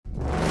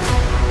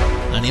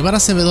Aníbal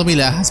Acevedo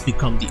Vilá has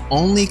become the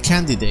only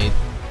candidate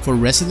for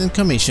resident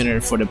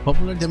commissioner for the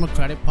Popular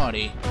Democratic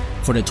Party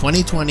for the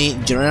 2020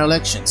 general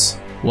elections,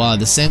 while at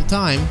the same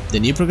time, the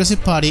New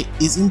Progressive Party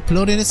is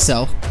imploding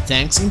itself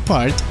thanks in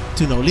part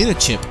to no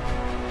leadership.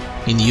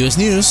 In US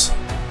news,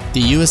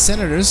 the US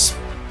senators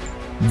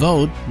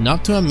vote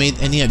not to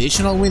admit any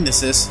additional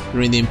witnesses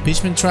during the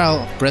impeachment trial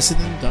of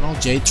President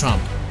Donald J.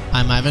 Trump.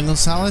 I'm Ivan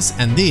Gonzalez,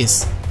 and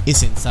this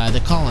is Inside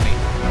the Colony.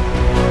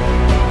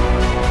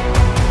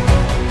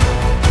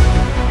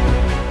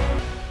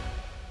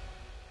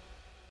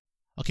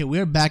 Okay,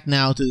 we're back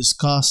now to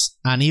discuss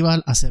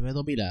Aníbal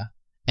Acevedo Vilá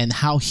and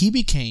how he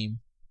became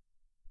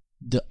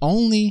the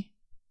only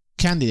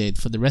candidate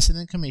for the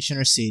resident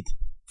commissioner seat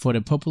for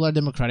the Popular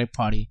Democratic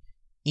Party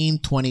in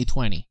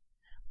 2020.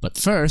 But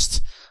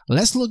first,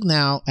 let's look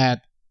now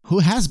at who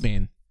has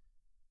been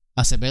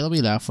Acevedo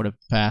Vilá for the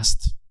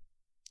past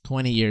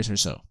 20 years or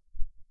so.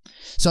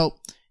 So,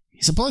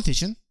 he's a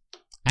politician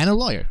and a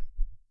lawyer.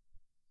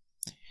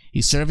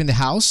 He served in the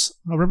House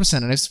of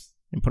Representatives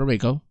in Puerto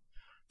Rico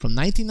from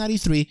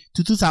 1993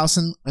 to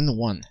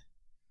 2001.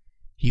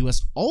 He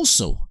was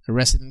also a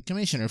resident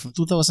commissioner from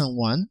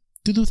 2001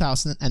 to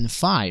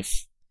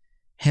 2005,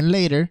 and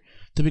later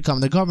to become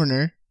the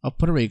governor of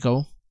Puerto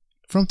Rico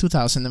from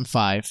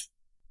 2005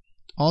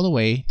 all the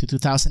way to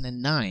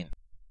 2009.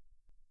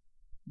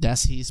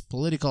 That's his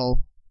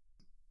political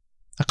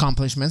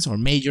accomplishments or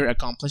major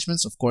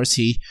accomplishments. Of course,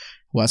 he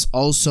was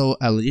also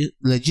a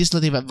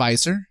legislative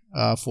advisor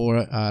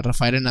for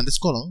Rafael Hernández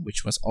Colón,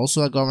 which was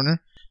also a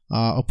governor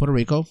of Puerto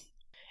Rico,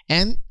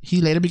 and he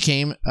later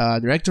became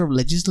director of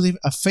legislative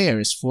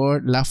affairs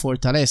for La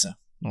Fortaleza.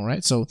 All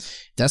right, so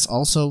that's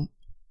also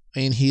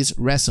in his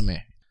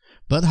resume.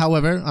 But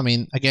however, I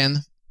mean,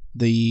 again,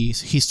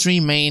 his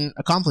three main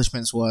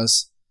accomplishments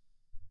was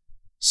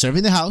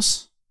serving the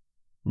House,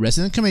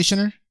 resident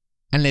commissioner,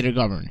 and later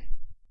governor.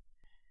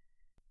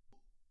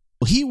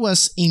 He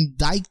was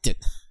indicted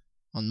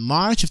on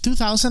March of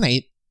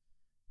 2008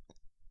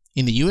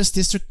 in the U.S.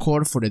 District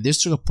Court for the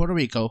District of Puerto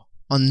Rico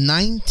on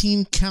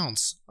 19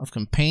 counts of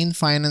campaign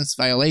finance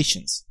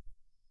violations.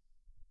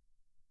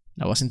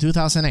 That was in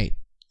 2008.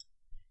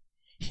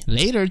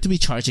 Later to be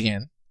charged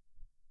again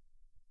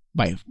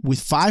with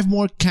 5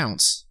 more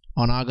counts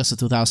on August of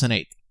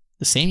 2008,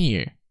 the same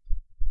year.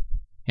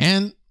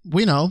 And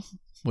we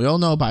all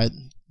know by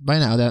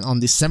now that on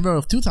December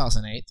of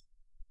 2008,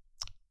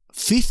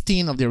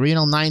 15 of the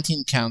original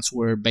 19 counts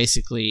were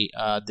basically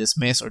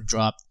dismissed or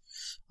dropped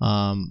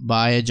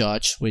by a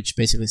judge, which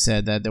basically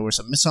said that there was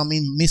some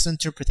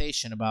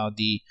misinterpretation about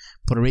the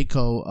Puerto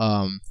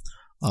Rico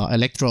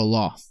electoral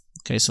law.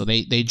 Okay, so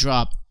they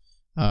dropped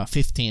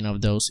 15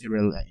 of those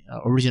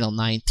original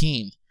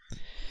 19.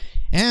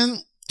 And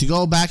to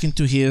go back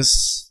into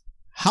his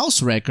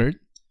House record,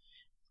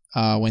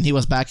 when he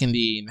was back in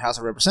the House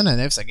of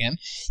Representatives again,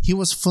 he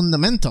was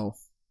fundamental,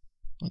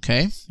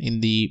 okay,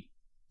 in the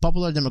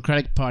Popular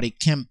Democratic Party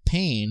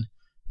campaign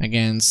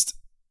against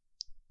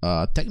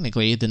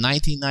technically the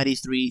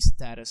 1993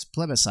 status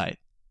plebiscite.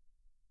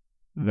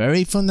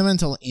 Very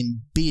fundamental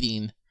in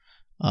beating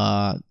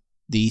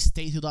the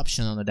statehood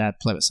option under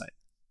that plebiscite.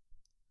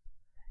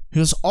 He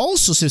was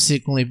also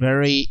subsequently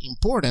very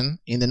important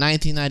in the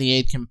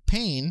 1998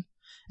 campaign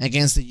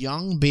against the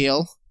Young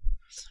Bill,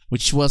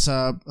 which was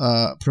a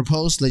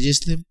proposed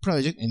legislative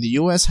project in the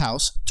U.S.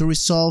 House to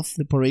resolve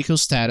the Puerto Rico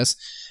status.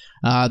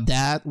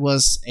 That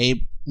was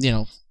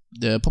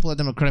the Popular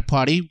Democratic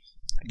Party,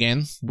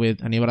 again with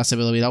Aníbal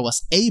Acevedo Vilá,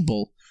 was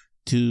able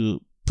to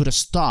put a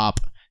stop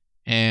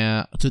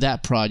to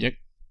that project.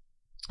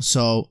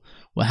 So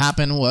what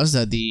happened was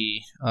that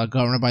the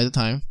governor by the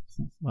time,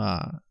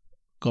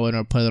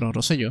 Governor Pedro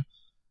Rosselló,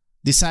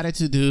 decided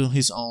to do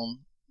his own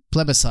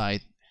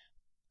plebiscite,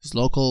 his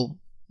local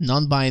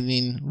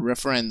non-binding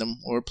referendum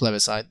or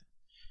plebiscite,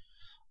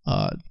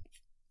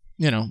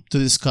 to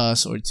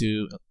discuss or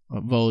to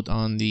vote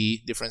on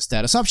the different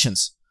status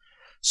options.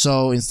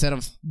 So instead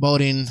of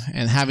voting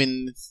and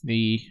having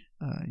the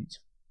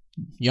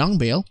Young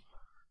Bill,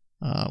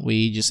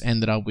 we just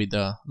ended up with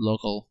the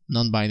local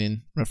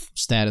non-binding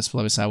status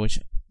plebiscite, which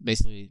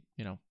basically,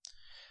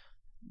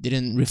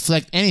 didn't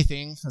reflect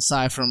anything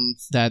aside from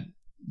that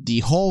the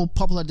whole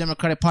Popular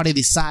Democratic Party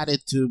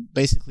decided to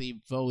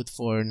basically vote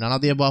for none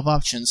of the above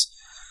options.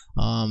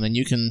 And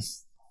you can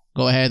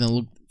go ahead and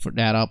look for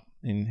that up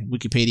in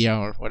Wikipedia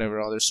or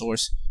whatever other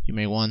source you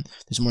may want.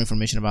 There's more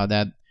information about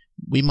that.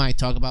 We might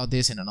talk about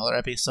this in another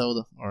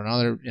episode or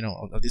another,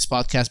 of this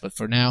podcast, but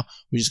for now,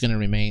 we're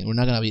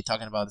not going to be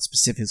talking about the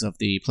specifics of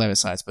the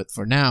plebiscites. But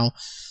for now,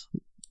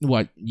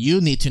 what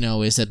you need to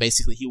know is that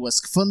basically he was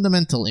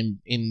fundamental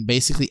in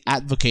basically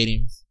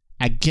advocating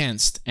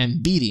against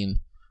and beating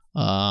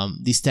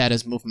the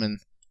status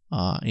movement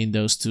in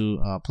those two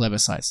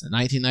plebiscites, the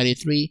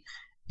 1993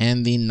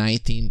 and the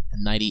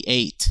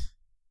 1998.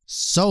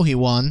 So he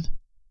won,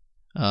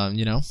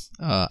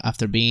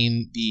 after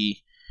being the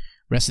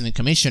resident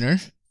commissioner.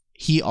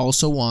 He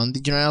also won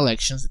the general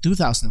elections, the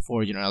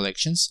 2004 general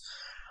elections,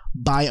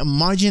 by a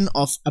margin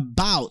of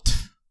about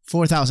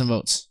 4,000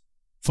 votes.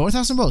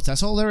 4,000 votes.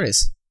 That's all there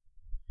is.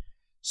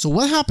 So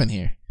what happened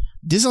here?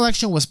 This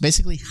election was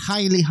basically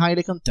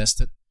highly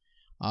contested.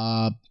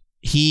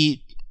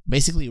 He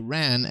basically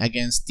ran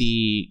against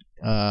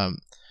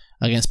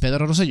against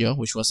Pedro Rosselló,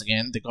 which was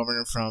again the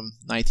governor from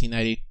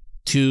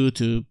 1992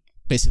 to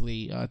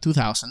basically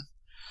 2000.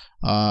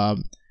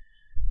 Pedro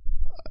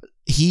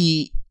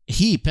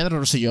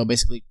Rosselló,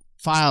 basically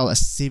filed a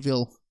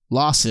civil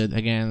lawsuit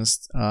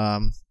against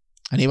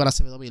Aníbal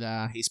Acevedo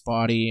Vilá, his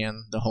party,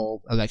 and the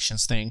whole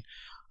elections thing,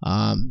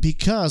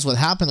 because what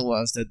happened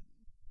was that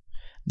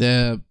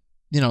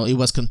it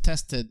was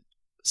contested,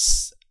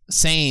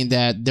 saying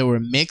that there were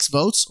mixed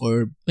votes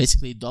or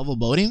basically double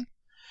voting.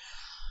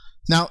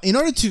 Now, in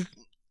order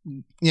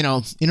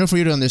for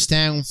you to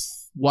understand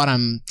what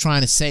I'm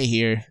trying to say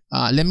here,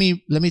 let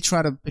me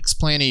try to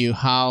explain to you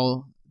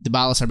how the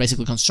ballots are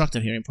basically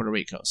constructed here in Puerto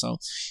Rico. So,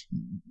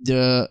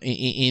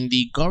 in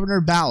the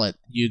governor ballot,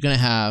 you're gonna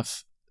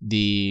have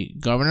the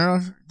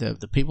governor,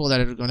 the people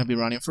that are going to be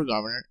running for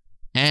governor,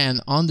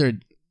 and under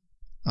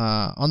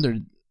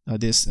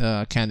this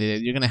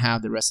candidate, you're going to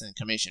have the resident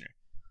commissioner.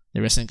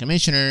 The resident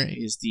commissioner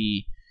is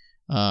the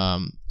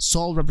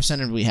sole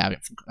representative we have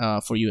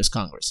for U.S.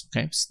 Congress.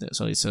 Okay,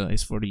 so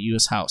it's for the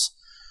U.S. House.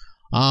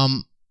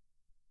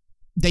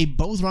 They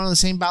both run on the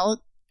same ballot,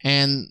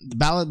 and the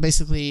ballot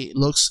basically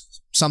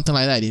looks something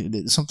like that.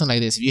 Something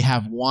like this. If you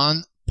have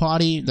one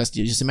party,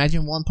 just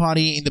imagine one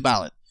party in the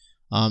ballot.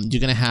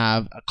 You're gonna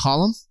have a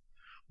column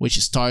which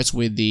starts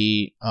with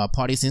the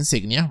party's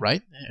insignia,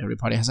 right? Every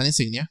party has an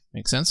insignia.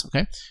 Makes sense,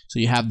 okay? So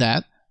you have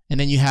that, and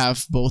then you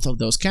have both of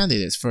those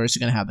candidates. First,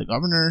 you're gonna have the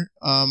governor,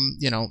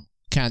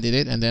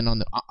 candidate, and then on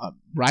the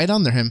right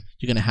under him,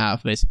 you're gonna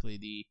have basically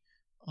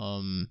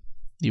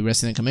the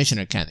resident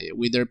commissioner candidate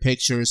with their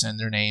pictures and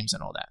their names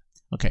and all that.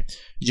 Okay,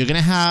 you're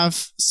gonna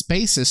have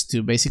spaces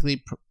to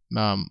basically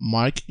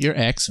mark your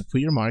X, or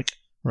put your mark,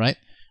 right?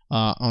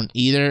 On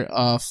either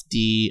of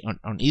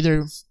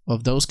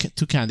those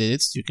two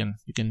candidates. You can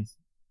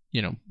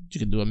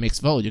do a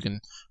mixed vote. You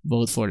can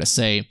vote for, let's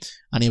say,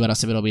 Aníbal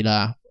Acevedo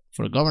Vilá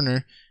for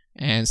governor,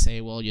 and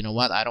say, well, you know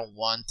what, I don't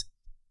want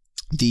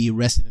the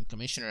resident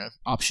commissioner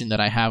option that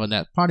I have on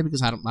that party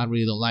because I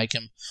really don't like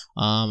him.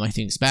 I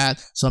think it's bad,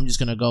 so I'm just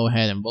gonna go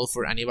ahead and vote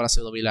for Aníbal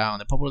Acevedo Vilá on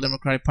the Popular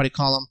Democratic Party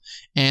column,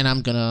 and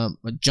I'm gonna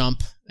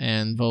jump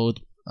and vote.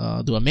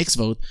 Do a mixed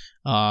vote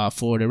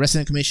for the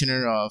resident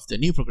commissioner of the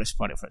New Progressive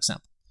Party, for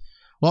example.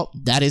 Well,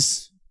 that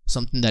is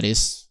something that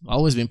is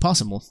always been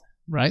possible,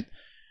 right?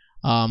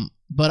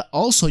 But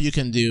also you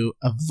can do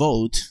a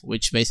vote,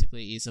 which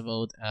basically is a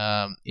vote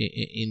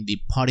in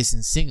the party's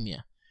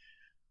insignia.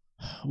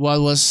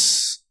 What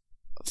was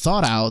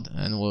thought out,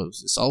 and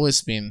it's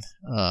always been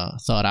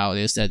thought out,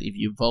 is that if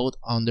you vote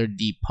under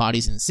the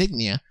party's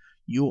insignia,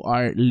 you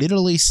are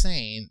literally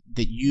saying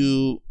that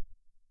you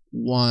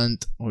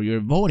want, or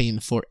you're voting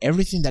for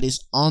everything that is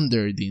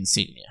under the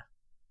insignia.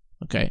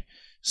 Okay,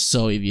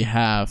 so if you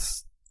have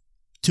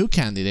two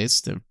candidates,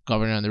 the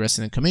governor and the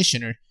resident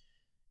commissioner,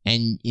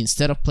 and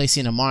instead of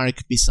placing a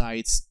mark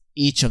besides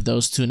each of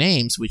those two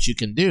names, which you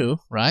can do,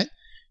 right?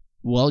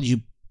 Well,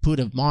 you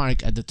put a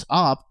mark at the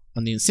top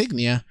on the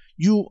insignia.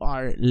 You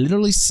are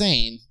literally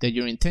saying that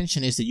your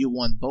intention is that you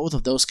want both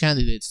of those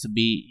candidates to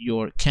be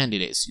your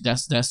candidates.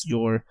 That's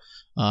where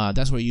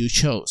you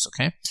chose.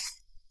 Okay.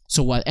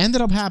 So what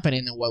ended up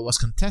happening, and what was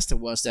contested,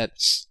 was that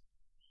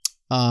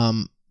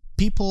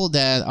people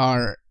that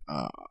are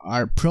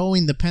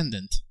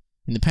pro-independence,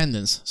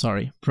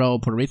 pro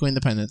Puerto Rico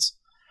independence,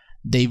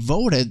 they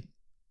voted,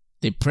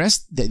 they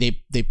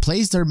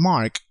placed their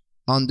mark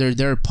under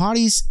their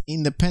party's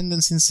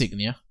independence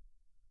insignia,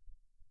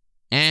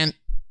 and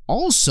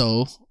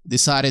also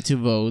decided to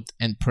vote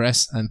and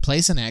place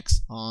an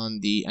X on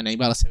the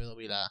Aníbal Acevedo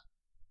Vilá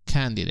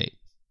candidate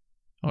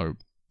or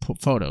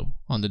photo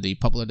under the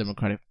Popular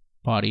Democratic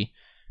Party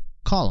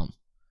column.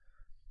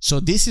 So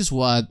this is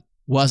what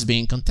was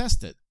being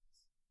contested.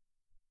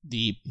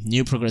 The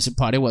New Progressive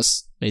Party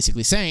was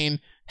basically saying,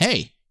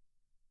 hey,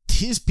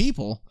 these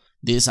people,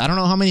 I don't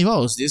know how many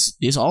votes,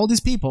 all these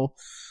people,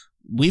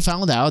 we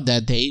found out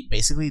that they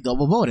basically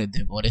double voted.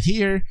 They voted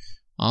here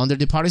under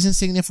the party's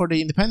insignia for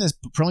the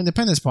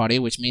pro-independence party,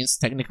 which means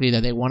technically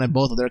that they wanted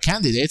both of their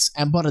candidates,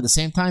 but at the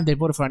same time they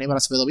voted for Aníbal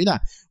Acevedo Vilá.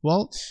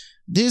 Well,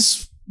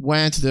 this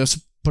went to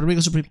the Puerto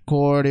Rico Supreme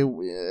Court.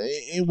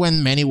 It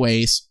went many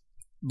ways,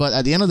 but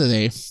at the end of the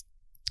day,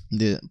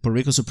 the Puerto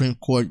Rico Supreme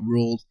Court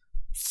ruled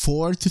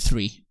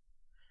 4-3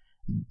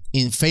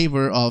 in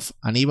favor of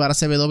Aníbal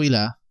Acevedo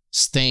Vilá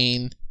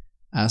staying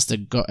as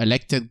the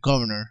elected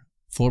governor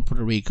for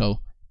Puerto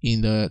Rico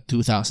in the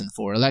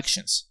 2004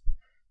 elections.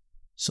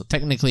 So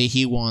technically,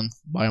 he won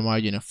by a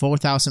margin of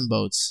 4,000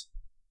 votes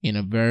in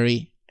a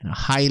very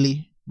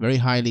highly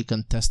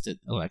contested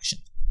election.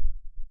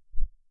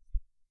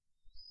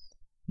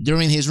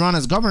 During his run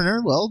as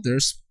governor, well,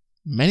 there's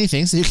many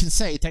things that you can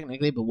say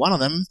technically, but one of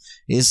them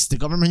is the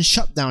government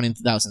shutdown in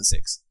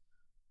 2006.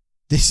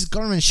 This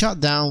government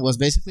shutdown was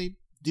basically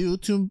due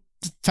to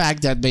the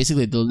fact that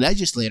basically the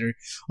legislature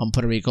on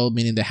Puerto Rico,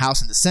 meaning the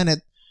House and the Senate,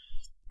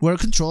 were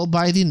controlled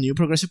by the New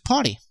Progressive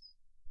Party.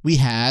 we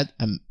had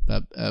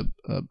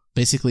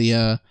basically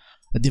a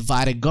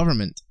divided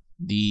government.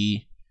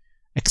 The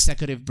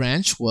executive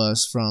branch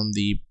was from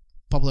the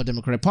Popular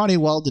Democratic Party,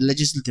 while the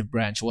legislative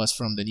branch was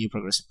from the New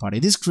Progressive Party.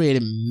 This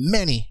created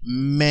many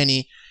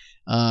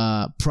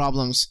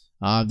problems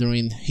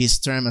during his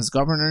term as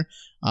governor.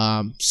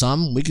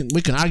 Some we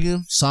can argue,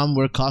 some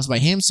were caused by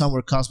him, some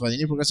were caused by the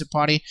New Progressive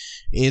Party.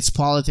 It's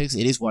politics,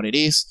 it is what it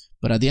is.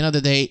 But at the end of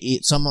the day,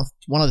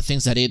 one of the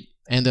things that it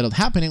ended up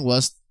happening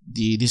was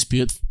the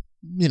dispute,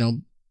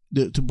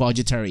 to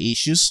budgetary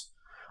issues.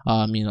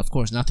 Of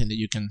course, nothing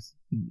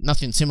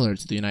similar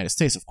to the United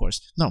States, of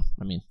course. No,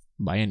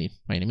 by any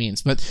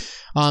means. But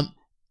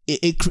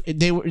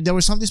there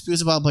were some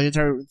disputes about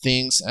budgetary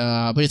things,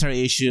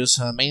 budgetary issues,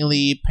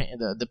 mainly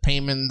the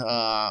payment,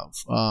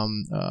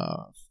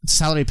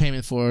 salary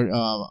payment for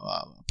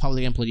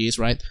public employees,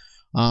 right?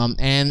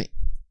 And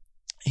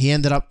he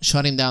ended up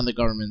shutting down the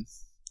government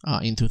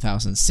in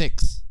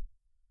 2006.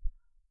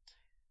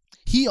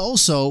 He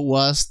also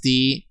was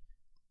the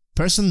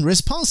person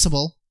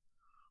responsible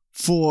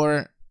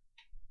for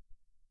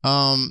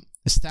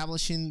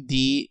establishing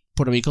the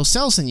Puerto Rico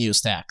sales and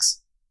use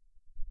tax,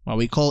 what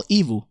we call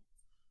IVU.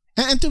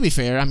 And to be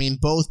fair,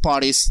 both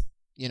parties,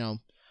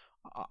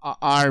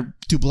 are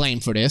to blame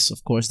for this.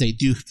 Of course, they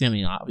do.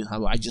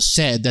 I just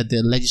said that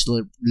the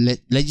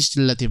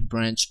legislative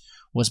branch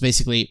was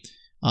basically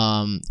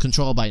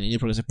controlled by the New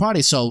Progressive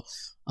Party. So,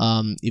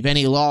 if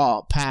any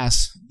law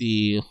passed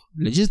the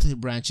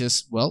legislative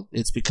branches, well,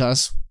 it's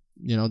because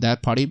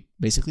that party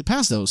basically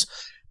passed those.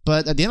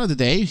 But at the end of the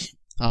day,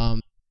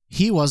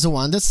 he was the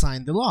one that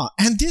signed the law.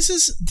 And this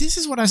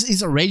is what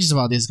is outrageous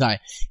about this guy.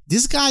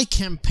 This guy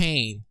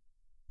campaigned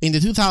in the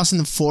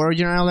 2004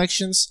 general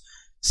elections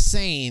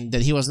saying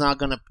that he was not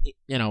going to,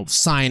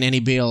 sign any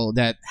bill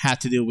that had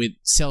to do with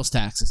sales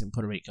taxes in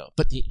Puerto Rico.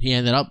 But he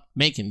ended up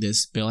making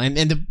this bill. And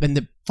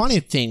the funny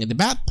thing, the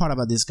bad part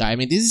about this guy,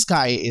 this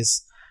guy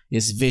is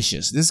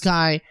vicious. This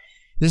guy,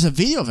 there's a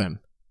video of him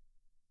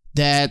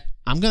that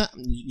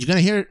you're gonna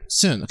hear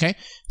soon, okay?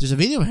 There's a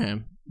video of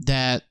him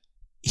that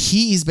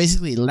he is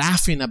basically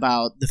laughing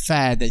about the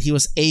fact that he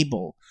was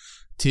able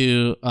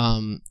to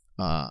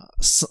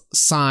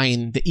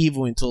sign the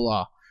IVU into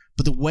law.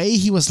 But the way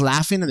he was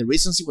laughing and the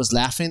reasons he was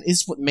laughing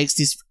is what makes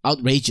this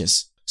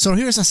outrageous. So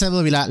here's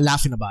Acevedo Vilá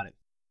laughing about it.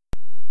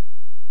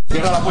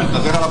 Cierra la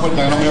puerta, que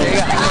no me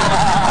oiga.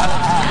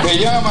 Me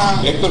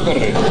llama Héctor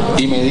Ferrer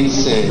y me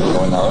dice,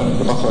 gobernador,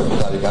 ¿qué pasó?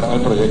 Radicaron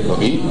el proyecto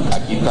y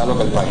aquí está lo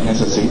que el país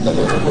necesita.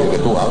 ¿De qué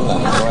tú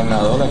hablas?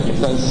 Gobernador, aquí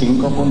está el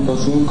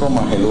 5.5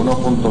 más el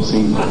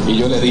 1.5. Y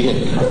yo le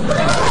dije,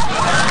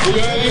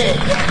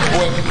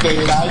 pues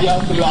te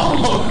callas la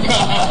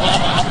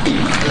boca.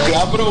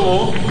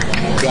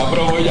 Se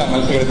aprobó y llamé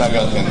al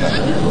secretario de Hacienda.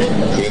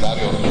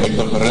 Secretario,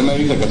 Héctor Ferrer me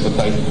dice que eso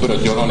está ahí, pero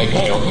yo no le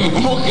creo.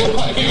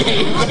 Búsquelo ahí, me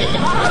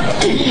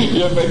dice.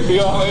 Y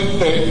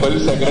efectivamente fue el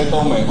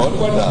secreto mejor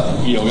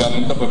guardado. Y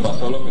obviamente pues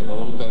pasó lo que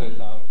todos ustedes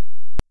saben.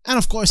 And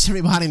of course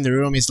everybody in the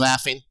room is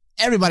laughing.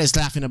 Everybody's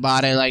laughing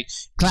about it, like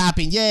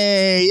clapping,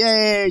 yay,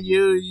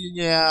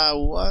 yeah,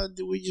 what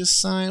did we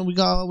just sign? We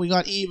got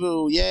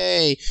IVU,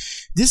 yay.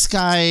 This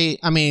guy,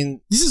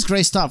 this is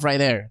great stuff right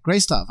there.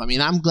 Great stuff.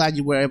 I'm glad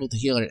you were able to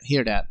hear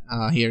that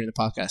here in the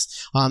podcast.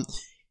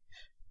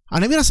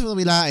 Aníbal Acevedo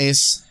Vilá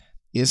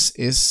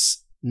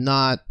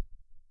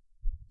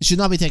should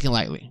not be taken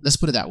lightly. Let's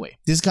put it that way.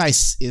 This guy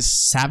is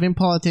savvy in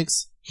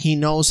politics. He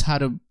knows how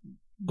to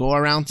go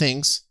around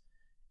things.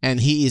 And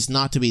he is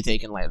not to be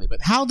taken lightly.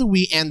 But how do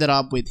we ended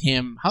up with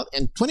him? How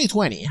in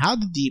 2020? How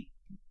did the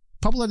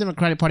Popular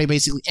Democratic Party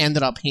basically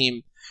ended up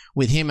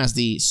with him as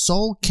the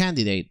sole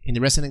candidate in the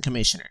resident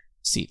commissioner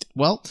seat?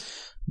 Well,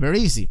 very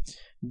easy.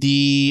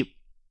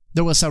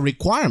 There was a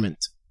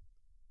requirement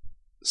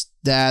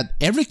that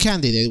every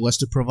candidate was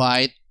to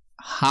provide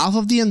half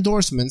of the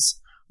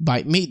endorsements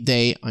by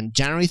midday on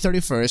January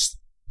 31st,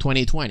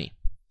 2020,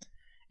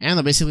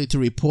 and basically to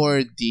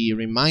report the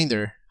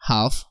remainder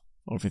half,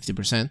 or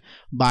 50%,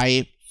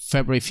 by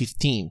February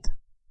 15th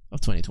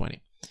of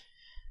 2020.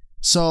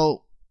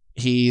 So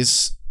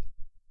his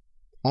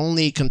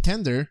only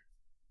contender,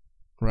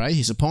 right,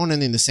 his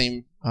opponent in the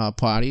same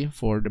party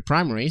for the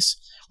primaries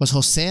was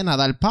Jose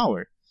Nadal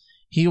Power.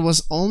 He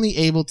was only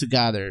able to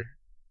gather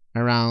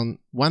around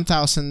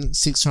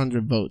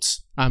 1,600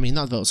 votes.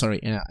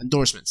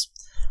 Endorsements.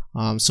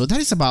 So that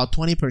is about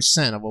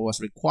 20% of what was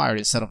required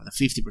instead of the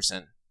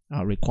 50%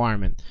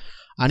 requirement.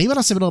 Aníbal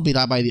Acevedo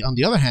Vilá, on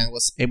the other hand,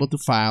 was able to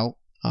file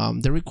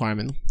the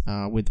requirement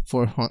with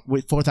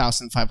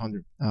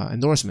 4,500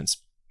 endorsements,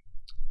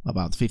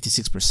 about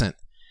 56%.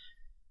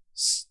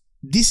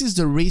 This is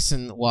the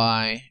reason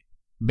why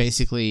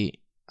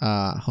basically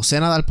Jose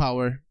Nadal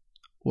Power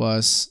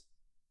was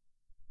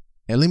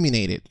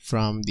eliminated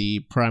from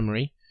the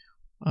primary,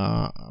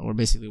 or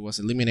basically was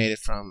eliminated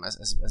from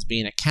as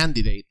being a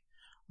candidate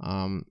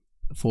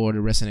for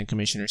the resident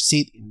commissioner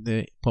seat in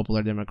the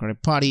Popular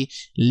Democratic Party,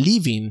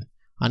 leaving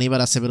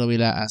Aníbal Acevedo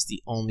Vilá as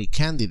the only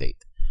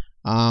candidate.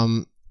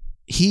 Nadal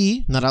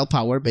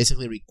Power,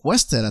 basically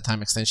requested a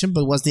time extension,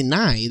 but was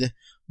denied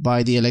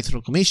by the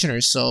electoral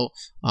commissioners. So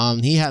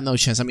he had no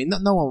chance. I mean,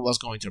 no one was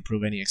going to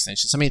approve any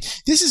extensions. I mean,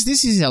 this is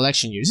the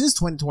election year. This is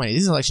 2020.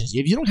 This is elections.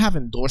 If you don't have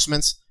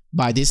endorsements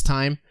by this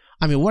time,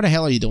 I mean, what the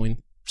hell are you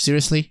doing?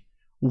 Seriously,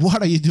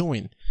 what are you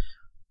doing?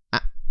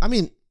 I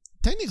mean,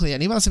 technically,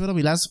 Aníbal Acevedo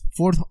Vila's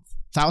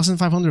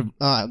 4,500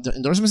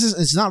 endorsements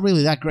is not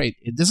really that great.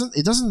 It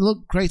doesn't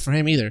look great for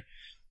him either.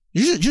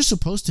 You're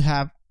supposed to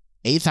have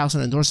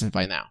 8,000 endorsements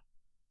by now.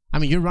 I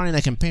mean, you're running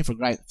a campaign for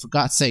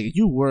God's sake.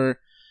 You were,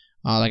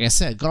 like I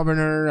said,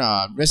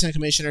 governor, resident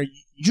commissioner.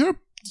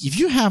 If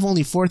you have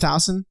only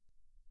 4,000,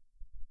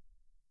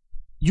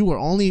 you were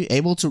only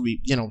able to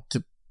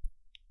to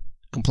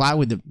comply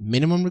with the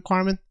minimum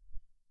requirement.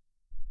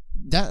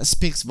 That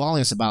speaks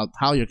volumes about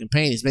how your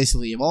campaign is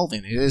basically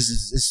evolving.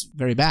 It's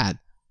very bad.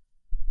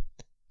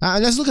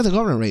 Let's look at the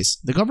governor race.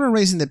 The governor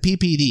race in the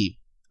PPD.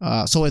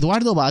 So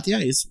Eduardo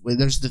Batia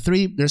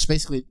there's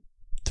basically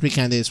three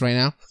candidates right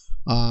now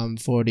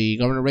for the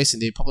governor race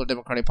in the Popular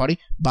Democratic Party.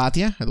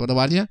 Eduardo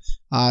Batia,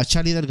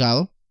 Charlie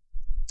Delgado,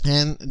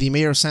 and the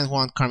mayor of San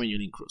Juan, Carmen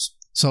Yulín Cruz.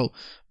 So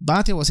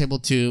Batia was able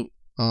to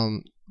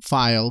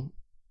file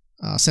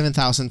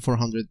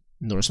 7,400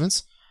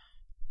 endorsements.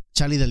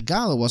 Charlie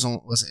Delgado was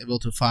able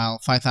to file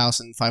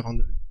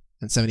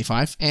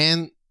 5,575,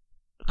 and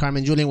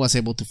Carmen Yulín was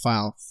able to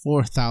file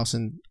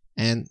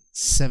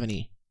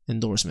 4,070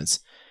 endorsements.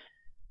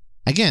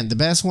 Again, the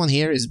best one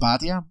here is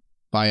Batia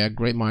by a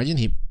great margin.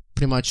 He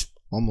pretty much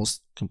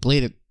almost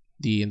completed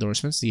the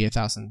endorsements, the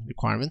 8,000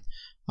 requirement.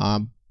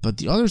 But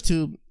the other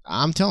two,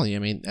 I'm telling you, I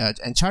mean,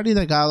 and Charlie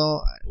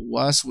Delgado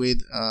was with,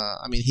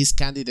 his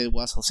candidate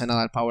was Jose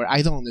Nadal Power.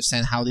 I don't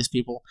understand how these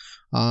people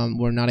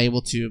were not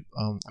able to,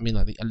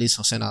 at least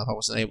Jose Nadal Power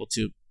was not able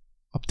to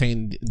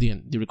obtain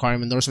the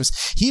requirement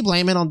endorsements. He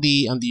blamed it on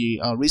the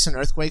recent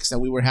earthquakes that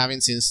we were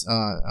having since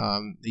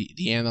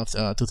the end of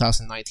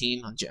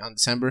 2019 on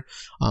December.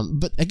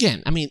 But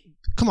again, I mean,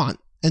 come on,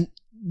 and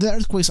the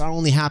earthquakes are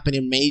only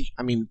happening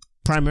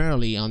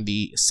primarily on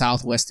the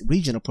southwest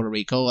region of Puerto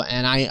Rico,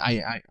 and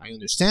I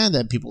understand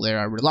that people there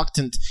are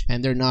reluctant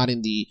and they're not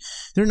in the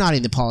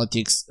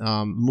politics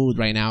mood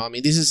right now. I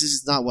mean, this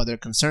is not what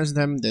concerns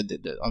them.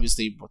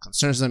 Obviously, what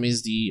concerns them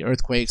is the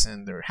earthquakes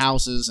and their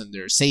houses and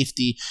their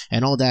safety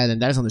and all that,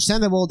 and that is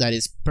understandable. That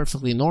is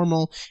perfectly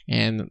normal.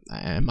 And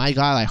my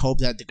God, I hope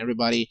that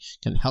everybody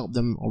can help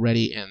them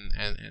already and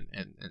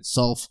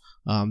solve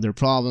their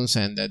problems,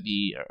 and that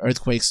the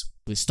earthquakes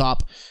will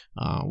stop.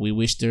 We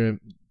wish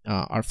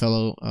our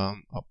fellow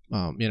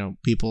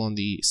people on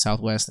the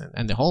southwest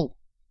and the whole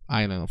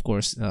island, of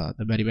course,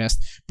 the very best.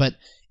 But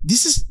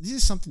this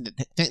is something that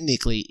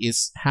technically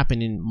is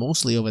happening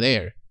mostly over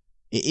there.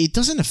 It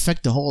doesn't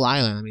affect the whole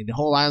island. I mean, the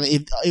whole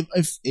island.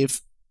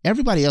 If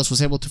everybody else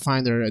was able to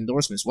find their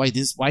endorsements, why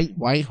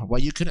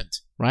you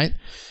couldn't, right?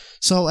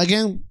 So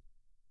again,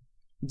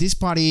 this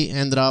party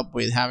ended up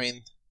with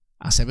having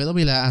Acevedo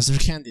Vila as their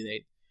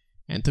candidate.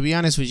 And to be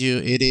honest with you,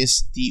 it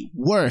is the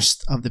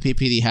worst of the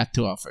PPD had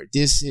to offer.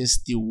 This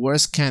is the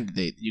worst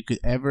candidate you could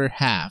ever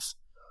have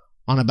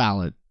on a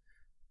ballot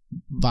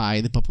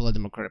by the Popular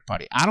Democratic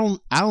Party. I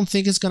don't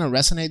think it's going to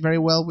resonate very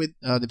well with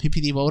the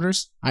PPD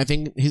voters. I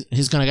think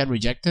he's going to get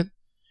rejected.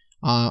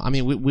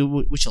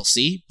 We shall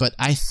see. But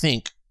I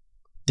think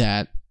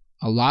that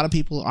a lot of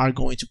people are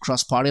going to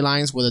cross party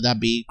lines, whether that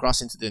be cross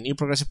into the New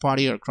Progressive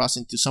Party or cross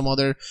into some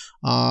other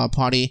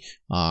party.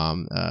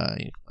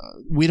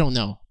 We don't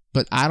know.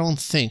 But I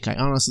honestly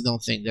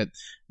don't think that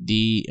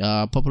the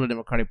Popular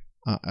Democratic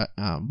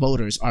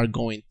voters are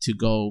going to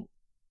go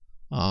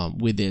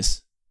with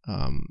this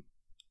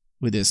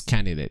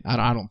candidate.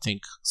 I don't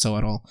think so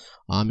at all,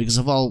 because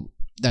of all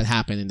that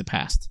happened in the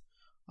past.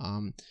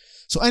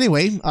 So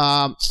anyway,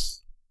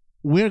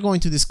 we're going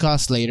to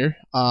discuss later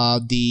how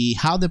the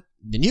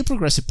New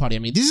Progressive Party. I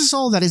mean, this is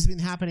all that has been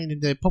happening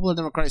in the Popular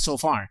Democratic so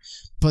far,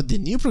 but the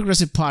New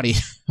Progressive Party,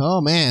 oh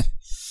man.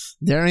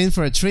 They're in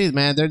for a treat,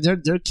 man.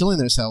 They're killing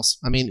themselves.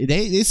 I mean,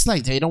 it's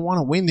like they don't want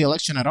to win the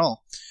election at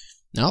all.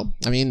 No,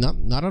 I mean,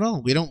 not at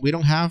all. We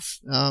don't have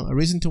a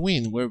reason to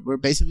win. We're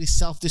basically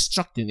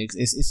self-destructing.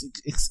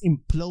 It's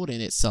imploding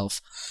itself.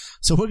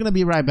 So we're gonna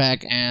be right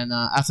back, and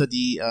after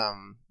the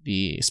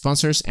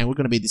sponsors, and we're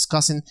gonna be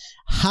discussing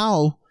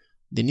how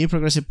the New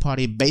Progressive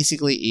Party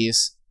basically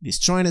is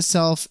destroying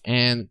itself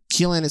and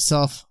killing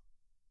itself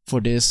for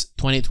this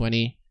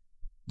 2020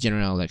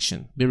 general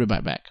election. Be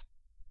right back.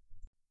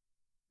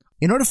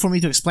 In order for me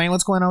to explain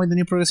what's going on with the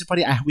New Progressive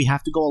Party, we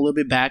have to go a little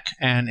bit back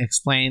and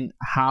explain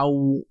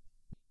how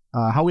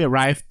we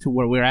arrived to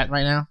where we're at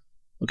right now.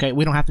 Okay,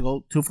 we don't have to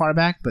go too far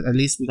back, but at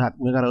least we got to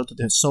go to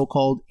the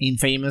so-called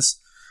infamous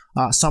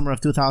summer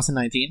of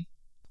 2019.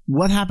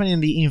 What happened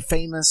in the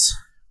infamous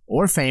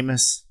or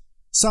famous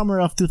summer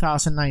of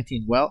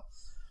 2019? Well,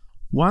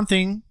 one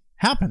thing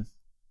happened,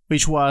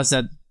 which was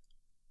that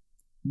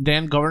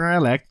then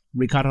Governor-elect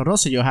Ricardo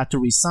Rosselló had to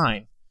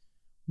resign.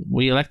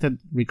 We elected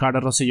Ricardo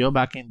Rosselló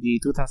back in the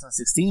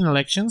 2016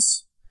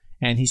 elections,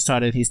 and he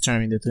started his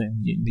term in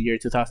the year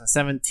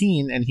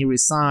 2017, and he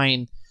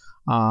resigned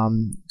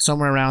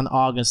somewhere around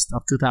August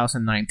of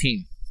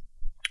 2019,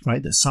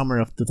 right? The summer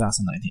of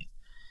 2019.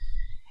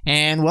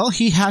 And well,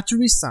 he had to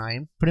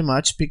resign pretty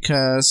much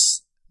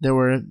because there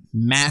were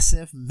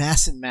massive,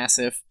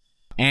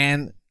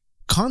 and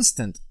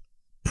constant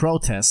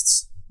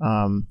protests.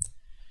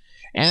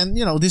 And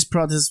these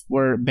protests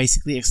were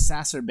basically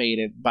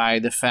exacerbated by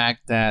the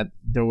fact that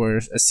there were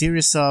a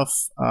series of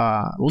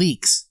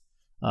leaks,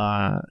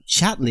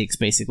 chat leaks,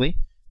 basically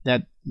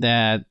that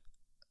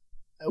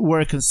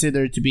were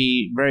considered to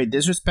be very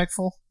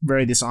disrespectful,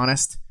 very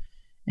dishonest,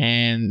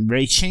 and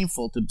very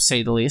shameful, to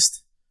say the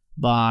least,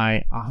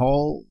 by a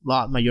whole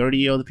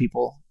majority of the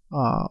people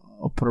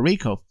of Puerto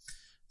Rico.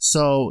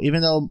 So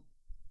even though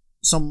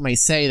some may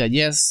say that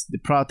yes, the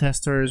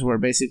protesters were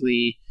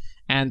basically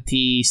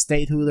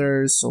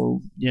anti-statehooders,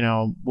 or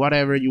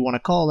whatever you want to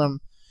call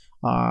them,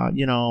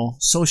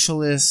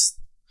 socialists.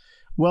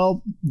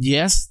 Well,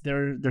 yes,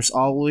 there's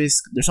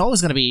always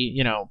going to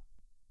be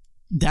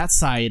that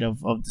side of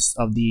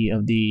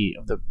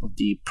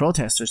the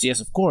protesters. Yes,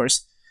 of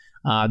course,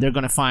 they're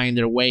going to find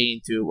their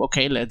way into,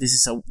 okay, this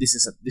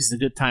is a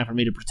good time for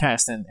me to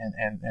protest and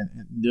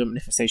do a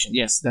manifestation.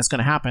 Yes, that's going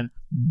to happen,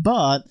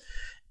 but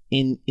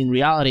in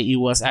reality, it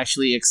was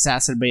actually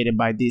exacerbated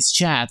by these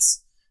chats.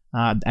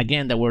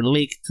 Again, that were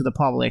leaked to the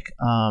public,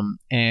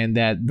 and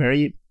that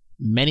very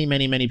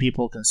many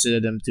people consider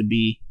them to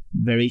be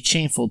very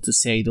shameful, to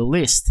say the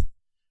least,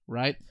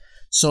 right?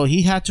 So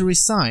he had to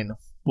resign.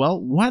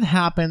 Well, what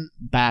happened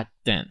back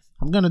then?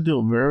 I'm going to do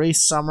a very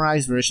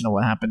summarized version of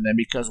what happened then,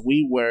 because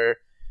we were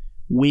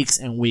weeks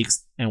and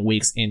weeks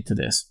into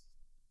this,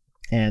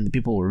 and the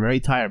people were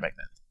very tired back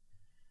then.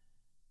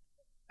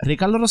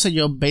 Ricardo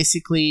Rosselló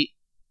basically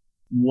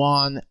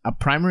won a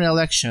primary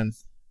election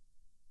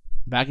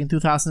back in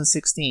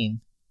 2016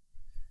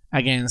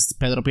 against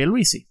Pedro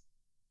Pierluisi,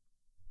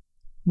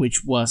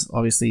 which was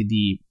obviously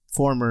the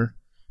former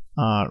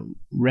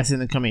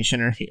resident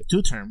commissioner,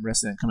 two-term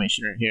resident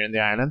commissioner here in the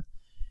island,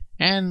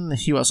 and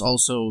he was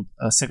also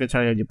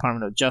Secretary of the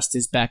Department of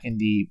Justice back in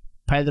the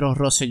Pedro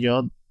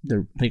Rosselló,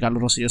 the Ricardo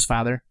Rosselló's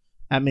father,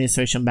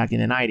 administration back in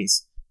the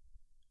 90s.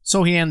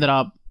 So he ended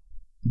up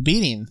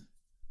beating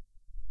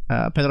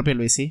Pedro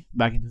Pierluisi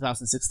back in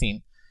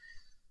 2016.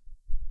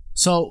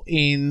 So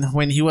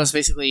when he was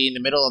basically in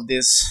the middle of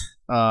this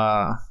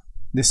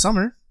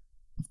summer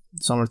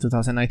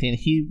 2019,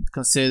 he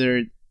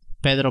considered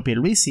Pedro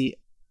Pierluisi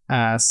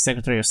as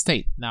Secretary of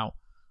State. Now,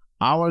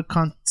 our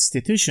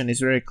constitution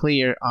is very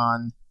clear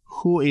on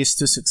who is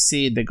to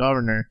succeed the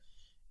governor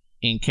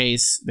in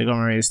case the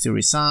governor is to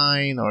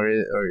resign, or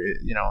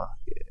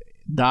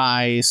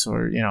dies,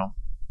 or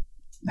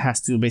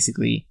has to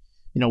basically,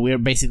 we are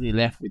basically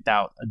left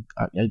without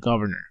a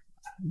governor.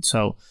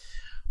 So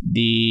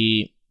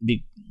the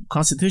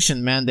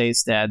Constitution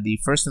mandates that the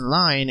first in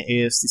line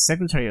is the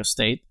Secretary of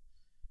State.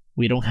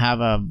 We don't have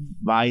a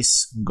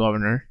vice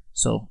governor,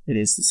 so it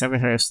is the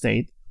Secretary of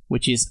State,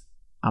 which is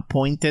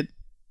appointed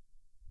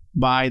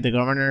by the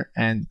governor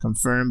and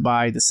confirmed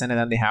by the Senate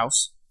and the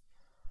House.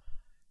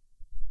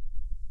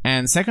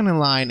 And second in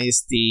line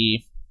is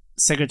the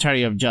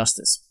Secretary of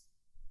Justice.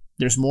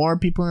 There's more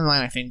people in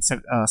line. I think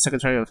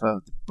Secretary of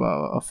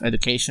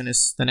Education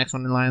is the next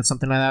one in line,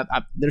 something like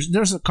that.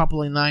 There's a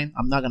couple in line.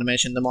 I'm not going to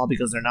mention them all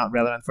because they're not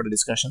relevant for the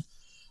discussion.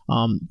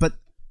 But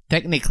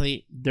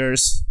technically, there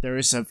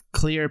is a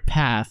clear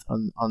path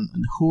on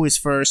who is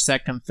first,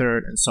 second,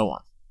 third, and so on.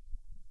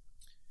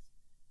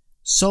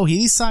 So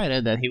he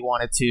decided that he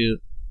wanted to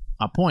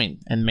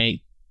appoint and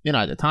make,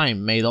 at the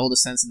time, made all the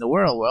sense in the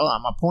world. Well,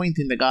 I'm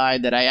appointing the guy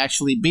that I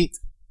actually beat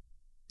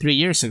 3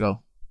 years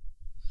ago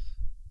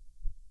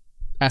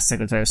as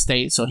Secretary of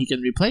State, so he can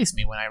replace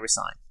me when I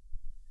resign.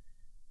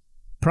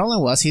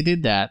 Problem was, he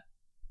did that,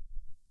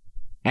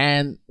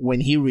 and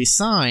when he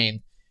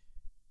resigned,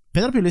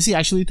 Pedro Pierluisi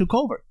actually took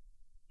over.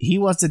 He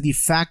was the de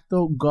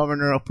facto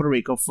governor of Puerto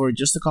Rico for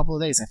just a couple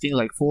of days. I think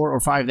like 4 or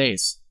 5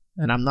 days,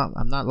 and I'm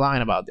not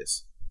lying about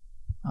this.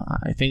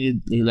 I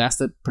think it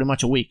lasted pretty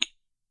much a week,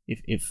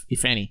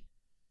 if any.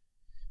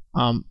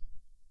 But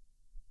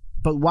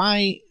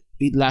why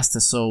it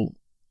lasted so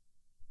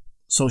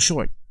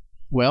short?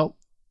 Well,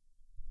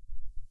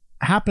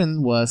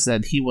 happened was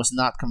that he was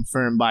not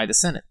confirmed by the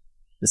Senate.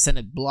 The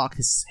Senate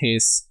blocked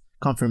his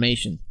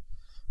confirmation.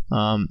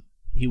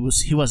 He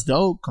was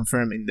though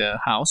confirmed in the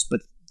House,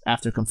 but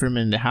after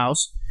confirming in the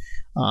House,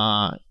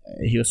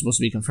 he was supposed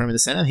to be confirmed in the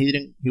Senate.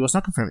 He was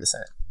not confirmed in the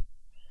Senate.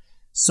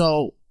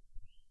 So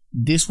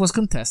this was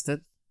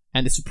contested,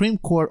 and the Supreme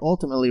Court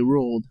ultimately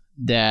ruled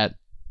that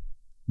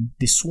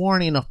the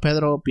sworn in of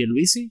Pedro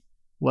Pierluisi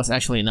was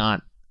actually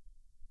not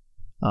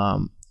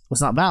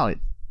valid,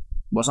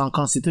 was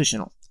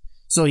unconstitutional.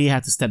 So he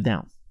had to step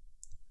down.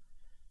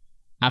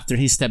 After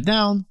he stepped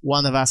down,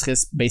 Wanda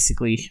Vázquez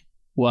basically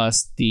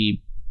was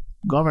the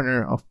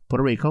governor of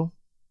Puerto Rico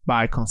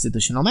by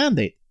constitutional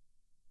mandate.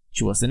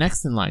 She was the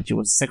next in line. She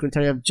was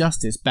Secretary of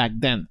Justice back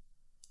then.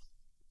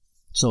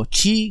 So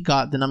she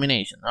got the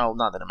nomination. Oh,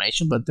 not the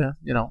nomination, but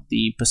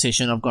the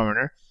position of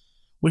governor,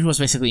 which was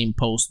basically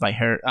imposed by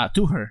her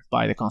to her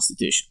by the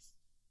Constitution.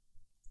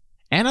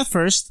 And at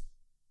first,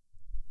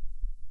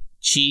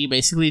 she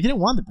basically didn't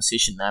want the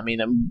position. I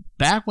mean,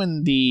 back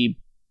when the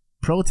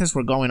protests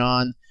were going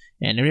on,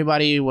 and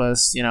everybody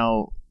was,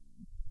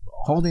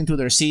 holding to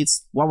their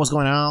seats. What was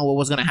going on? What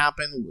was going to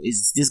happen?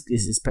 Is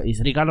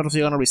Ricardo Rosselló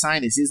going to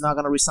resign? Is he not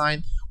going to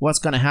resign? What's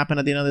going to happen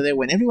at the end of the day?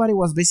 When everybody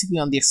was basically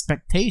on the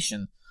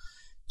expectation,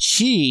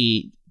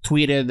 she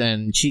tweeted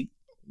and she,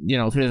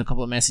 tweeted a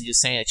couple of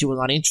messages saying that she was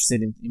not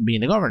interested in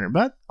being the governor.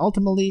 But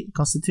ultimately,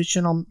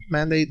 constitutional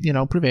mandate,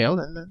 prevailed,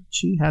 and then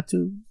she had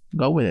to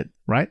go with it,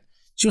 right?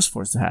 She was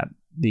forced to have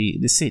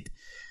the seat.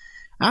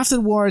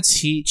 Afterwards,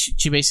 she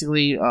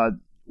basically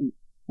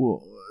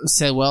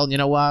said, well, you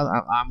know what,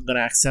 I'm going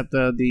to accept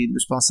the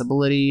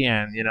responsibility,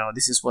 and,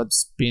 this is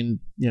what's been,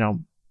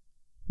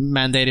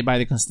 mandated by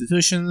the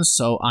Constitution,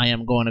 so I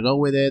am going to go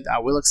with it. I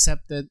will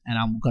accept it, and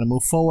I'm going to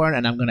move forward,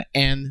 and I'm going to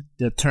end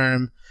the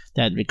term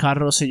that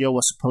Ricardo Rosselló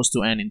was supposed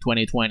to end in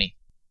 2020.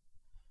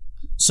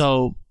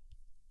 So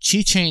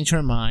she changed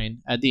her mind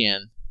at the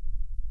end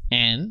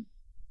and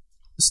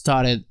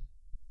started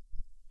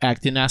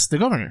acting as the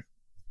governor.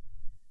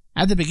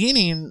 At the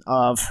beginning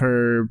of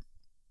her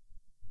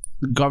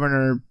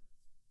governor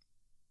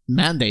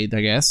mandate, I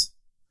guess,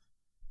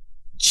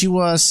 she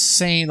was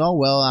saying, "Oh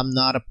well, I'm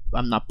not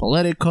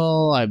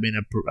political. I've been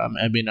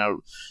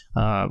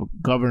a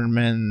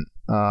government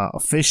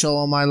official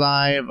all my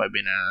life. I've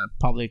been a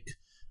public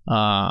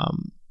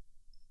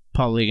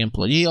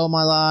employee all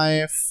my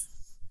life,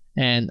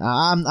 and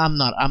I'm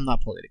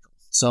not political.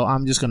 So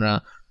I'm just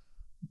gonna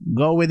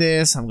go with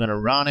this. I'm gonna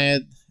run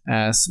it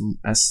as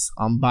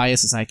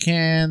unbiased as I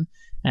can,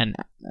 and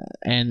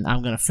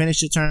I'm gonna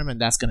finish the term, and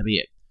that's gonna be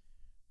it."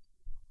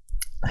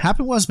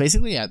 Happened was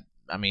basically a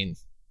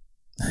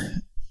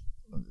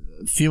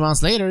few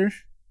months later,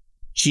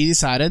 she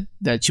decided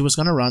that she was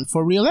gonna run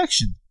for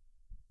re-election.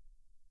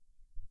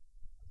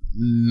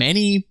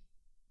 Many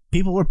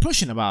people were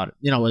pushing about it.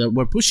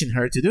 Were pushing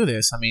her to do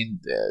this.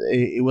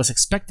 It was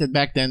expected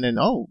back then. And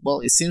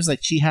it seems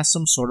like she has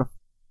some sort of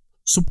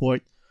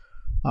support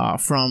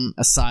from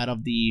a side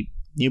of the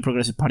New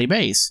Progressive Party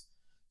base.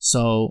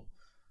 So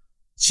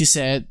she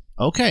said,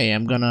 "Okay,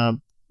 I'm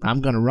gonna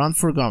run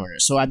for governor."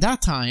 So at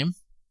that time,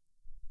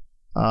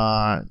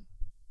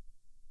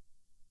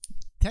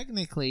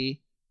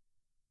 technically,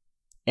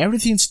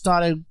 everything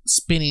started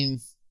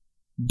spinning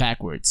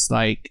backwards.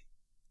 Like,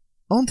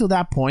 until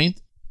that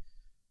point,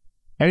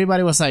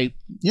 everybody was like,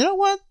 "You know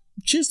what?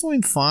 She's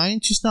doing fine.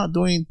 She's not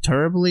doing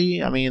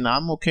terribly.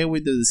 I'm okay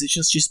with the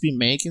decisions she's been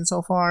making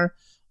so far.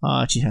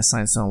 She has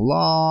signed some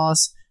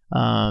laws,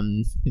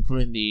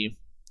 including the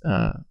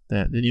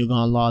new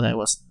gun law that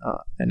was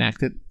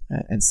enacted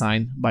and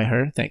signed by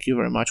her. Thank you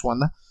very much,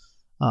 Wanda.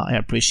 I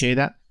appreciate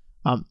that."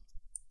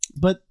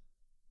 But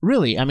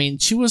really,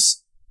 she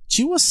was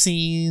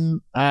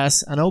seen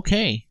as an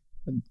okay,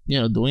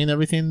 doing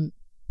everything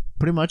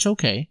pretty much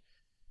okay.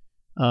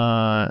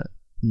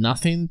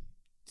 Nothing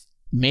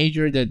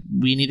major that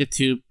we needed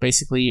to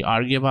basically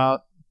argue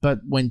about.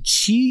 But when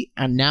she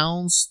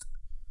announced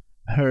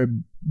her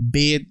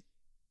bid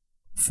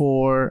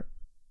for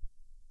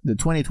the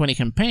 2020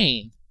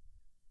 campaign,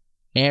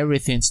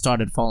 everything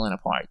started falling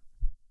apart.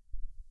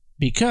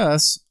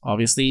 Because,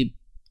 obviously,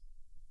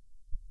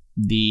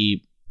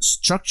 the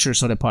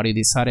structures of the party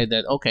decided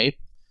that, okay,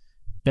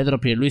 Pedro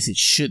Pierluisi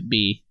should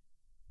be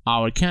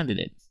our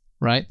candidate,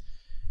 right?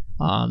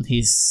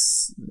 He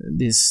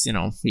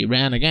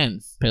ran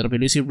again. Pedro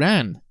Pierluisi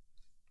ran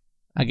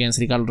against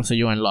Ricardo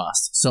Rosselló and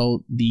lost.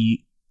 So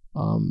the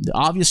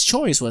obvious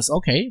choice was,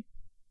 okay,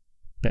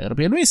 Pedro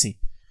Pierluisi.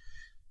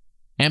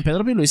 And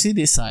Pedro Pierluisi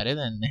decided,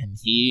 and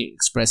he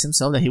expressed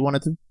himself, that he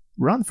wanted to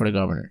run for the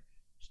governor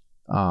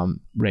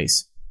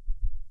race.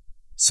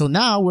 So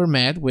now we're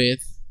met with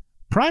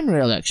primary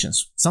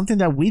elections, something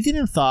that we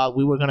didn't thought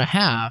we were going to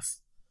have.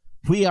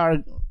 We are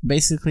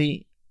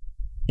basically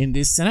in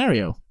this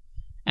scenario.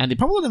 And the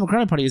Popular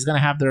Democratic Party is going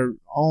to have their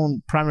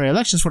own primary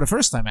elections for the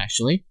first time,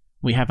 actually.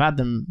 We have had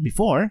them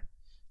before,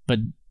 but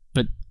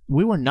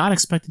we were not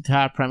expected to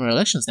have primary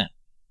elections now.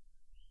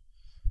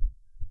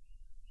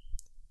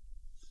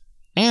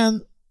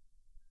 And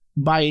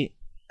by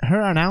her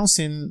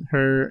announcing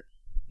her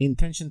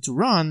intention to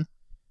run,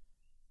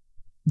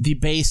 the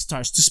base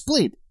starts to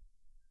split.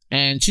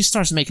 And she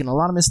starts making a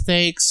lot of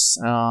mistakes.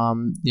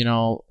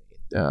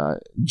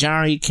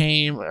 January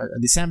came,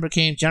 December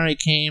came, January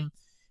came.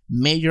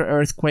 Major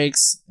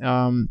earthquakes,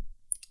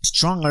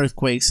 strong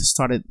earthquakes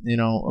started,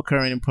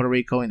 occurring in Puerto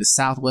Rico, in the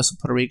southwest of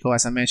Puerto Rico,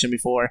 as I mentioned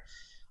before.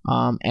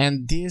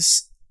 And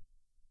this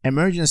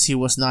emergency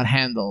was not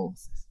handled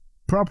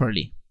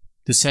properly,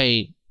 to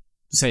say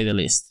the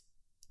least.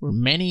 There were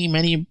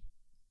many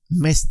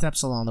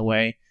missteps along the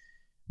way,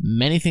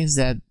 many things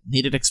that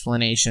needed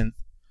explanation,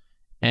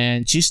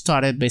 and she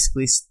started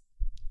basically,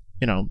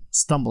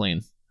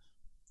 stumbling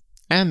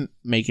and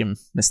making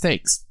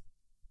mistakes.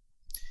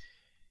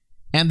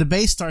 And the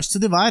base starts to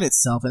divide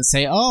itself and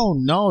say, "Oh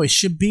no, it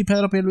should be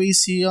Pedro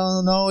Pierluisi.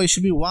 Oh no, it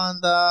should be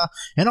Wanda,"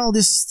 and all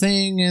this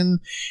thing, and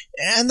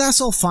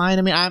that's all fine.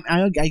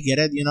 I get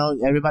it.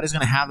 Everybody's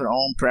gonna have their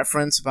own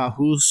preference about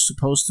who's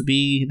supposed to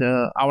be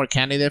our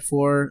candidate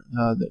for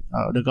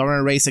the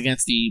governor race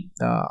against the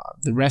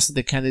rest of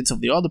the candidates of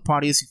the other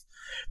parties.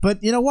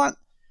 But you know what?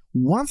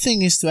 One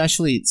thing is to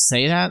actually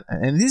say that,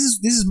 and this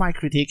is my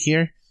critique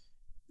here.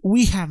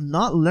 We have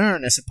not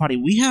learned as a party.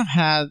 We have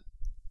had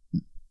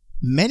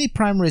many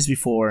primaries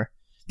before.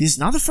 This is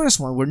not the first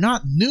one. We're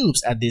not noobs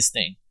at this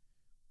thing.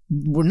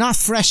 We're not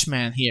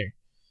freshmen here.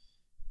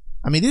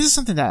 I mean, this is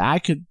something that I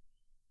could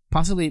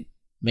possibly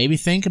maybe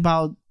think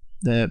about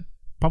the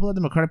Popular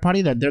Democratic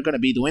Party, that they're going to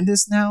be doing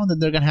this now, that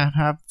they're going to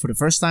have for the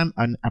first time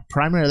a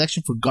primary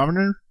election for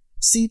governor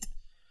seat,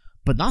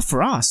 but not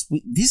for us.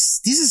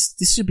 This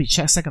should be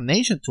second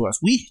nation to us.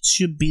 We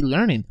should be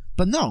learning,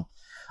 but no.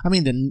 I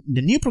mean,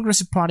 the New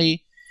Progressive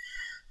Party,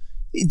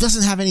 it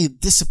doesn't have any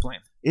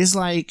discipline. It's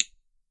like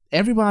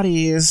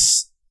everybody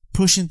is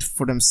pushing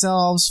for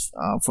themselves,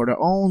 for their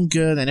own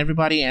good, and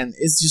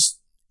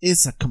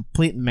it's a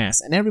complete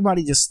mess. And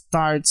everybody just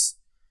starts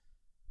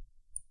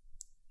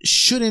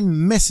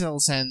shooting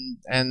missiles and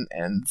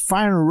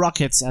firing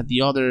rockets at the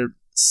other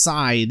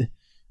side.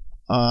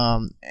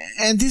 And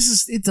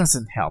it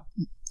doesn't help.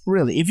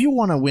 Really, if you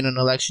want to win an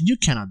election, you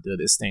cannot do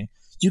this thing.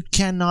 You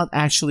cannot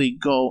actually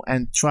go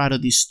and try to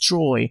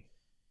destroy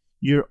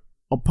your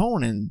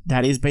opponent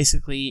that is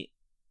basically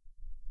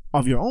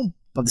of the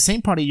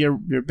same party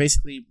you're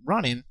basically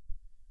running.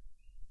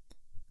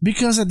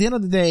 Because at the end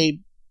of the day,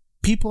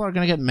 people are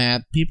gonna get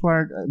mad.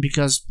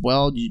 Because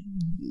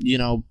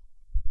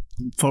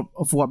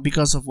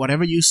because of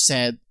whatever you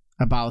said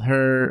about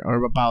her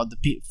or about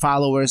the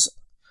followers,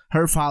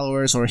 her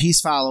followers or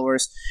his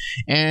followers,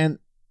 and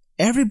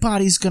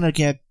everybody's gonna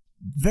get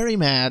very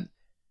mad.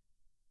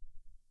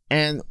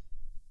 And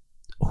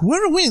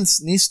whoever wins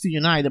needs to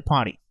unite the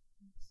party.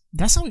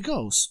 That's how it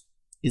goes.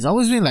 It's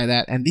always been like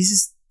that. And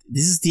this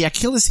is the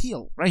Achilles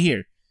heel right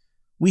here.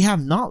 We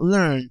have not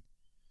learned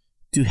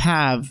to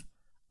have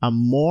a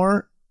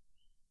more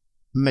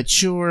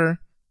mature,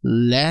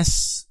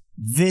 less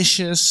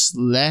vicious,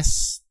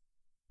 less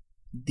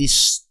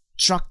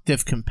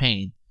destructive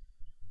campaign.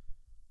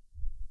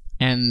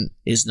 And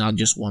it's not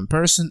just one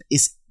person.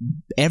 It's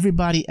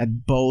everybody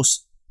at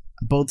both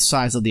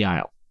sides of the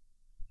aisle.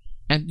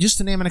 And just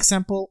to name an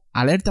example,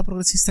 Alerta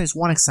Progresista is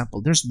one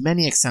example. There's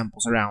many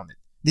examples around it.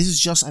 This is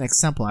just an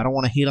example. I don't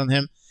want to hit on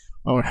him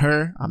or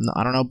her.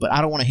 I don't know, but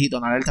I don't want to hit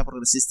on Alerta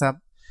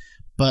Progresista.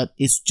 But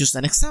it's just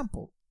an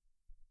example.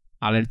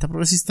 Alerta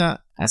Progresista,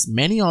 as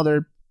many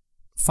other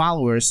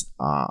followers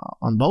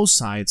on both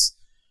sides,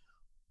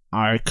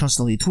 are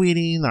constantly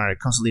tweeting, are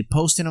constantly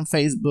posting on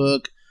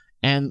Facebook,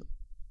 and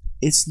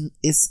it's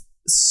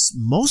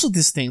most of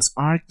these things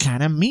are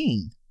kind of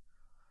mean.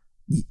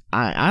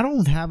 I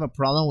don't have a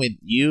problem with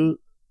you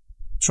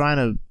trying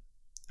to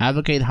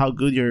advocate how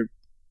good your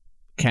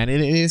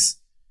candidate is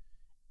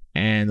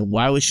and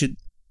why we should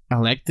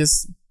elect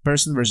this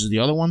person versus the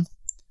other one.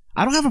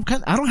 I don't have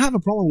a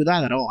problem with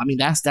that at all. I mean,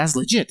 that's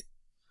legit.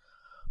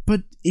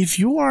 But if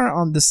you're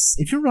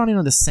running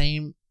on the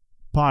same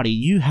party,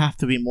 you have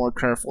to be more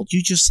careful.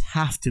 You just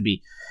have to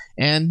be.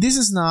 And this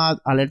is not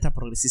Alerta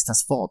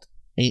Progresista's fault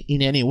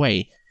in any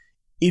way.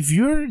 If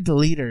you're the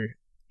leader,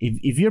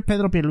 if you're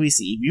Pedro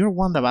Pierluisi, if you're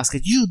Wanda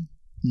Vázquez, you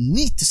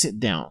need to sit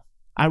down.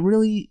 I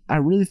really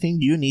think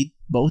you need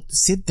both to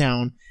sit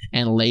down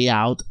and lay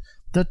out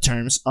the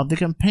terms of the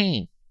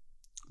campaign.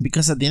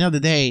 Because at the end of the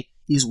day,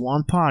 it's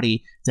one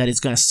party that is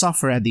going to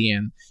suffer at the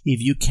end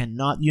if you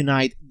cannot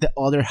unite the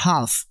other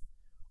half,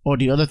 or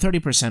the other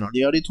 30%, or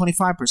the other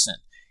 25%.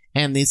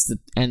 And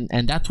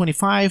and that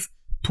 25,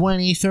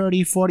 20,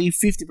 30, 40,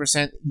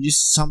 50%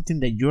 is something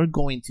that you're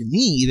going to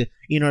need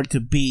in order to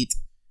beat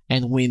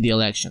and win the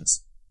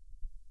elections.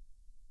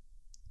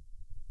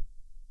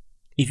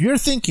 If you're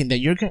thinking that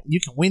you can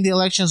win the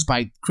elections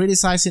by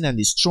criticizing and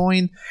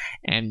destroying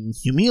and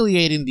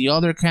humiliating the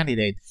other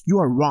candidate, you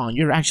are wrong.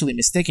 You're actually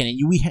mistaken, and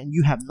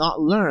you have not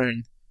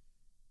learned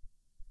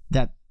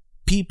that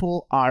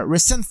people are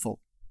resentful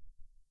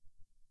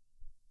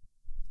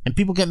and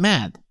people get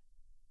mad.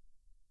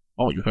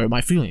 Oh, you hurt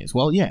my feelings.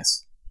 Well,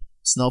 yes,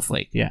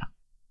 snowflake, yeah,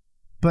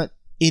 but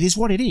it is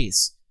what it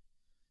is.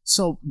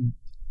 So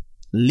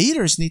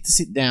leaders need to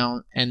sit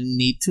down and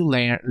need to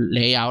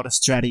lay out a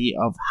strategy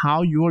of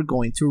how you are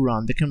going to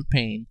run the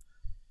campaign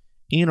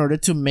in order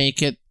to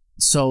make it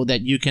so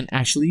that you can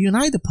actually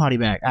unite the party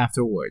back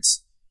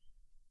afterwards.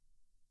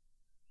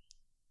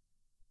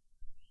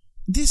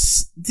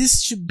 This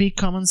should be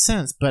common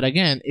sense, but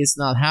again, it's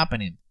not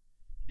happening.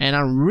 And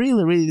I'm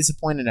really, really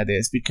disappointed at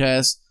this,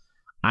 because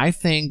I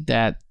think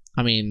that,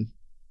 I mean,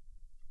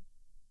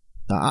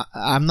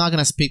 I'm not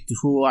gonna speak to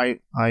who I'm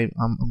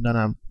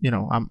gonna,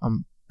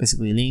 I'm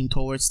basically leaning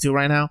towards to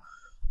right now.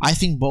 I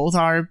think both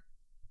are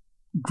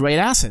great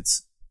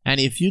assets, and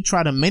if you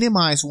try to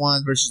minimize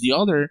one versus the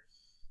other,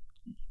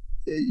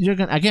 you're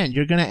gonna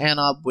end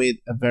up with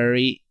a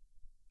very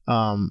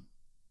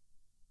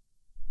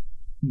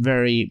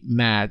very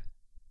mad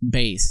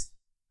base,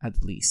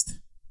 at least.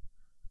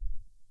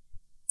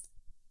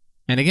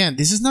 And again,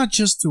 this is not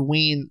just to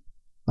win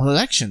an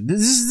election.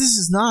 This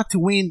is not to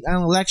win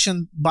an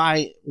election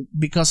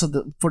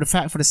for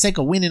the sake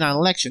of winning an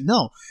election.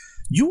 No,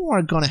 you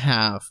are gonna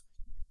have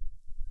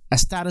a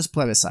status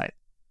plebiscite.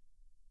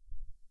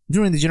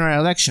 during the general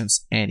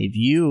elections. And if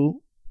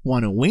you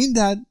want to win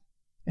that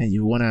and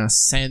you want to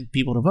send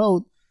people to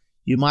vote,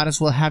 you might as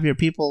well have your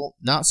people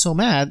not so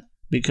mad,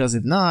 because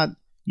if not,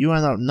 you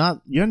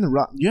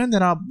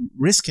ended up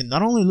risking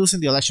not only losing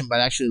the election but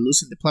actually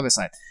losing the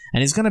plebiscite.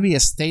 And it's going to be a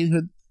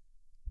statehood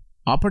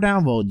up or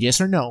down vote,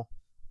 yes or no,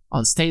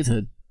 on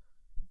statehood.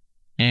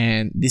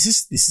 And this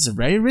is a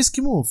very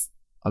risky move.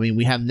 I mean,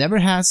 we have never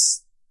had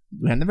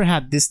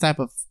this type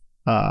of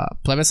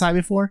plebiscite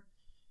before,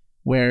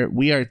 where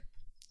we are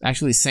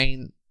actually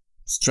saying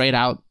straight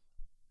out,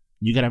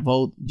 you gotta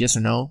vote yes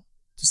or no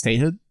to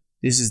statehood.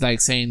 This is like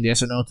saying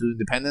yes or no to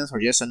independence,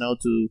 or yes or no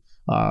to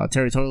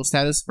territorial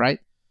status, right?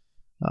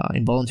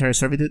 Involuntary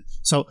servitude.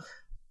 So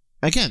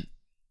again,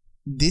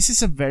 this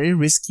is a very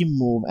risky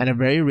move and a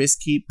very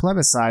risky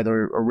plebiscite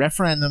or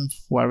referendum,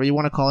 whatever you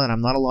want to call it.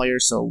 I'm not a lawyer,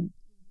 so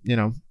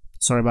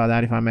sorry about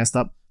that if I messed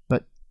up.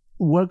 But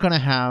we're gonna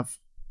have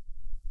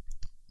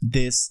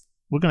this.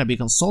 We're gonna be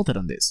consulted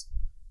on this,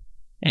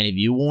 and if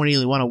you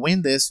really want to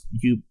win this,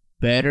 you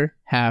better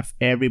have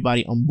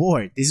everybody on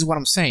board. This is what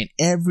I'm saying.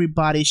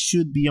 Everybody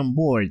should be on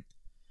board.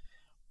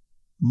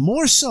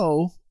 More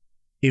so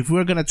if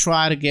we're going to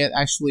try to get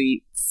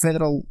actually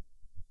federal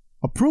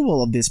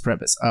approval of this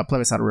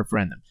plebiscite or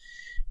referendum.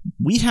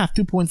 We have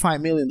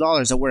 $2.5 million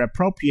that were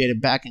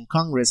appropriated back in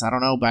Congress,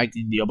 back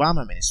in the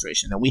Obama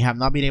administration, and we have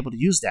not been able to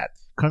use that.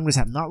 Congress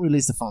have not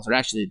released the funds, or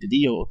actually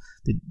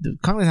the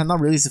Congress have not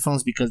released the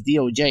funds because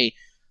DOJ,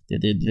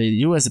 the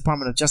U.S.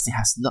 Department of Justice,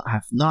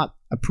 have not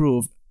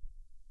approved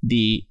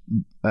the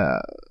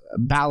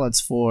ballots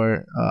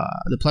for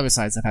the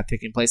plebiscites that have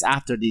taken place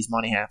after this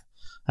money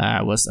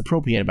was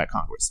appropriated by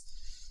Congress.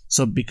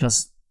 So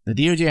because the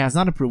DOJ has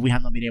not approved, we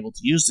have not been able to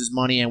use this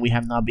money, and we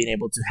have not been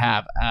able to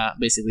have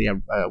basically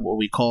what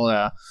we call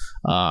a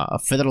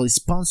federally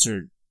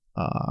sponsored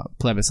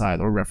plebiscite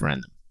or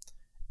referendum.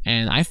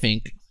 And I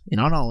think, in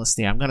all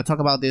honesty, I'm going to talk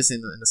about this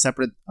in a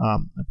separate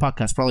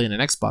podcast, probably in the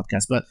next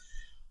podcast, but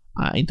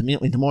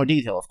into more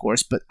detail, of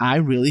course. But I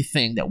really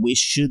think that we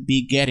should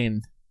be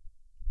getting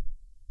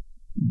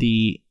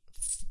the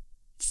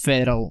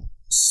federal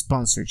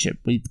sponsorship.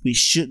 We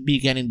should be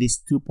getting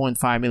this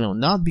 2.5 million,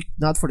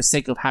 not for the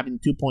sake of having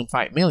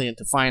 2.5 million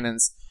to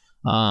finance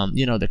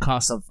the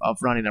cost of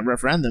running a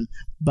referendum,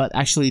 but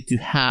actually to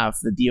have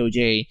the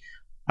DOJ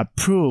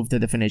approve the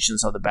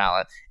definitions of the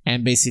ballot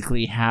and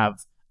basically have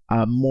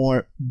a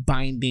more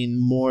binding,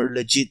 more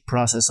legit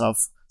process of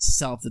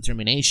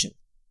self-determination.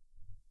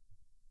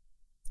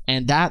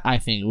 And that, I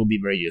think, will be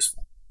very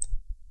useful.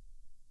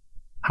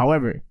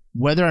 However,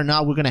 whether or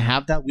not we're going to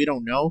have that, we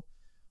don't know.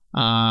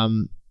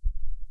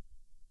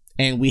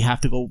 And we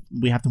have to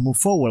move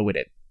forward with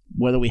it.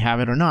 Whether we have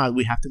it or not,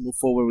 we have to move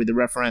forward with the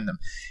referendum.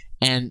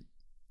 And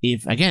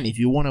if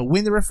you want to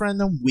win the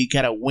referendum, we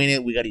got to win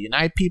it. We got to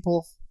unite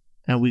people,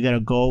 and we got to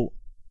go,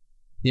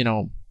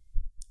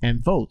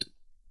 and vote.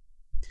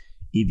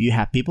 If you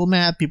have people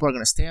mad, people are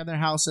going to stay at their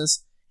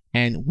houses,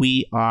 and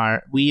we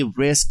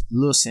risk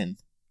losing,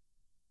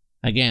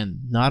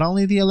 again, not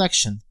only the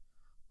election,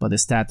 but the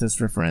status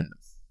referendum.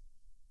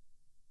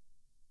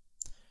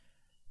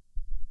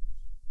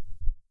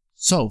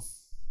 So,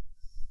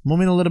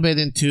 moving a little bit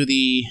into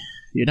the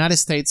United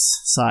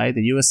States side,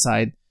 the U.S.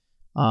 side,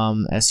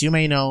 as you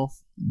may know,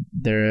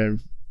 there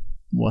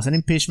was an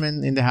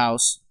impeachment in the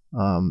House.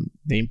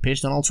 They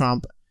impeached Donald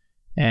Trump,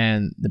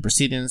 and the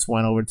proceedings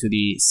went over to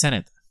the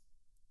Senate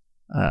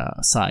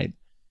side.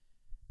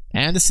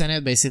 And the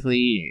Senate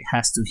basically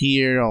has to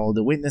hear all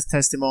the witness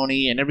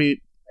testimony and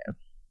every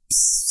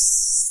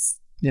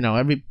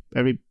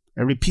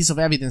piece of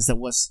evidence that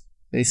was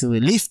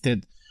basically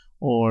lifted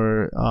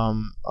or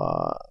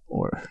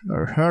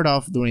heard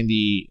of during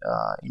the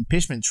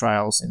impeachment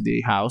trials in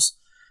the House.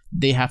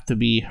 They have to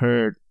be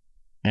heard,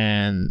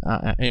 and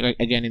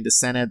again in the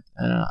Senate,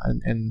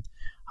 and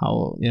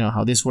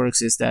how this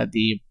works is that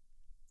the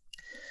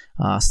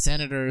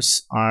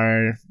senators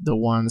are the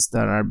ones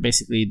that are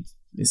basically,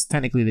 it's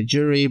technically the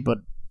jury, but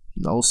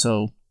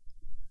also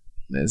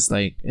it's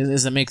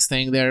a mixed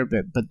thing there.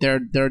 But they're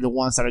the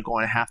ones that are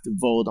going to have to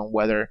vote on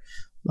whether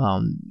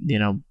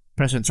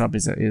President Trump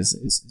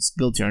is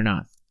guilty or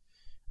not,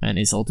 and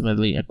is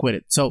ultimately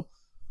acquitted. So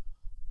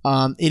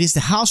it is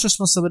the House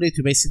responsibility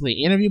to basically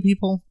interview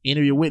people,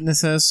 interview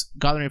witnesses,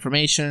 gather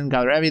information,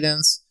 gather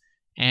evidence,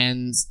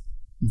 and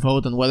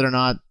vote on whether or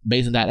not,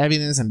 based on that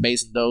evidence and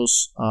based on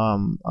those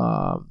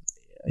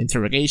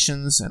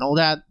interrogations and all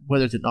that,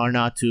 whether or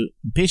not to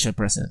impeach a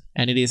president.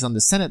 And it is on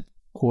the Senate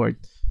court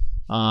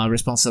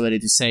responsibility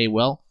to say,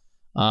 well,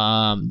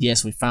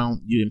 yes, we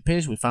found you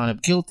impeached, we found him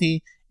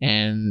guilty,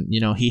 and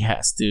he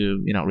has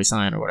to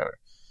resign or whatever.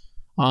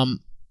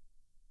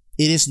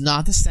 It is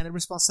not the Senate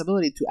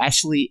responsibility to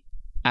actually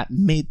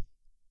admit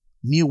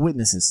new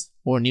witnesses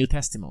or new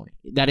testimony.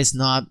 That is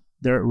not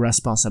their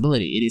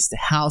responsibility. It is the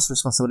House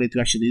responsibility to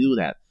actually do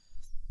that.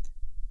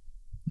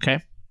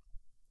 Okay?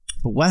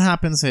 But what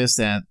happens is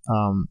that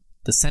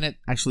the Senate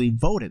actually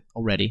voted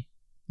already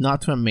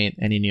not to admit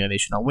any new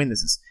additional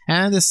witnesses.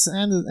 And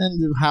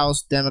the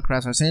House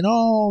Democrats are saying,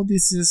 oh,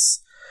 this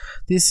is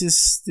this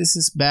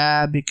is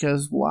bad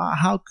because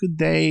how could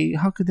they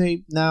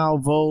now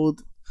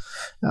vote?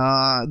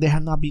 They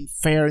have not been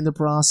fair in the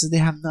process. They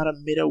have not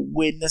admitted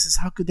witnesses.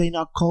 How could they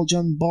not call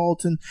John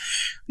Bolton?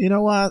 You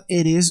know what?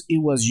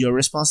 It was your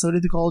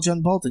responsibility to call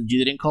John Bolton.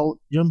 You didn't call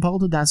John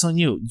Bolton. That's on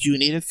you. You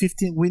needed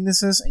 15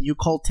 witnesses and you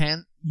called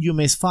 10. You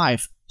missed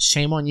 5.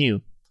 Shame on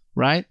you,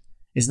 right?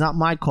 It's not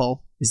my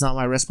call. It's not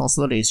my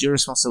responsibility. It's your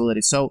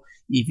responsibility. So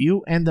if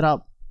you ended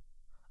up,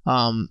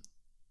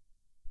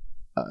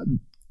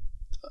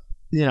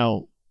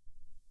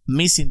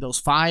 missing those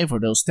 5 or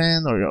those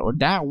 10 or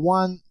that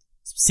one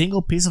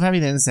single piece of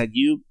evidence that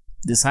you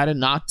decided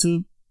not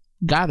to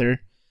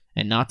gather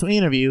and not to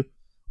interview,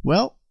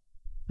 well,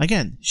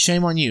 again,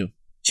 shame on you.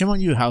 Shame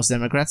on you, House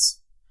Democrats.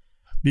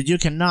 But you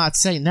cannot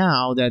say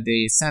now that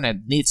the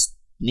Senate needs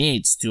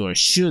to or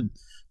should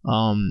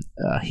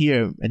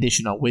hear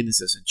additional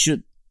witnesses and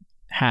should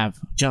have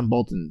John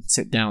Bolton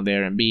sit down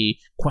there and be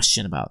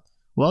questioned about.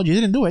 Well, you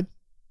didn't do it.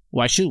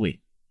 Why should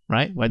we?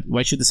 Right?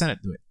 Why should the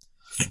Senate do it?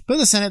 But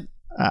the Senate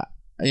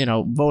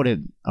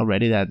voted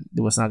already that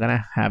it was not going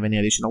to have any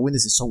additional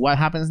witnesses. So what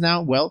happens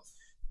now? Well,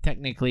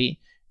 technically,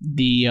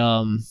 they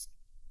now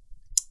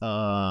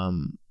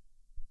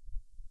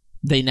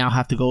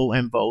have to go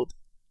and vote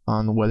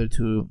on whether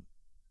to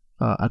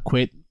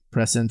acquit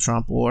President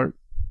Trump or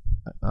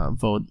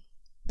vote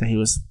that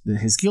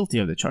he's guilty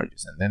of the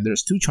charges. And then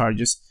there's 2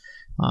 charges,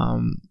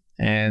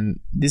 and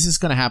this is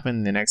going to happen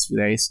in the next few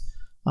days.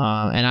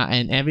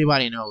 And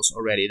everybody knows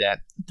already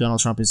that Donald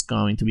Trump is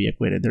going to be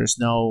acquitted. There's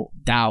no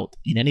doubt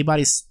in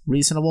anybody's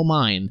reasonable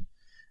mind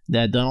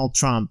that Donald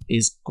Trump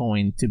is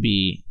going to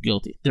be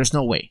guilty. There's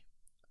no way.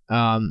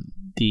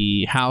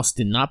 The House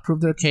did not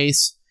prove their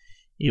case.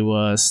 It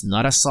was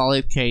not a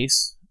solid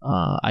case.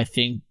 I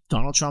think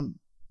Donald Trump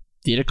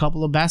did a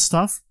couple of bad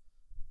stuff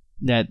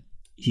that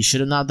he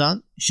should have not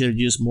done. He should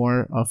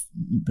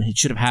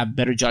have had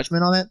better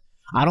judgment on it.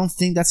 I don't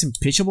think that's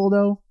impeachable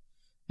though.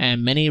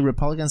 And many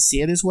Republicans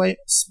see it this way.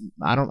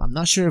 I'm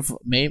not sure if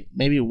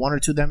maybe 1 or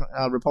 2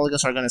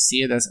 Republicans are going to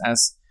see it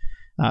as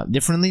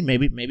differently.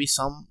 Maybe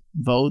some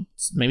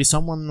votes. Maybe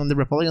someone on the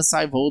Republican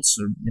side votes,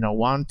 or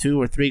 1, 2,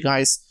 or 3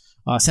 guys,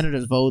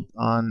 senators vote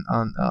on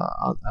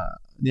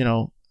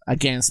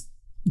against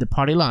the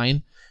party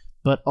line.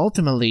 But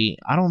ultimately,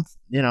 I don't.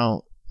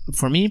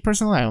 For me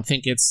personally, I don't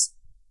think it's.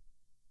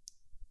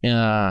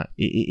 It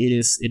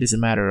is a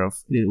matter of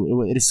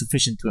it is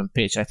sufficient to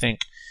impeach. I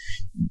think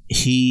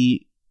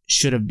he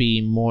should have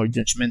been more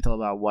judgmental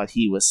about what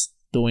he was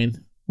doing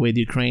with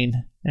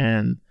Ukraine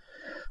and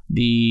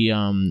the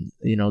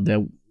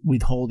the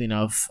withholding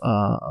of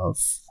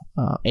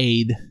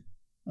aid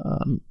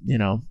to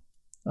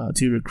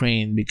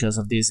Ukraine because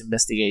of this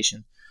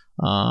investigation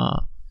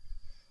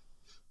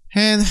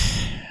and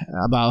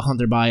about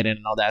Hunter Biden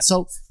and all that.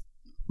 So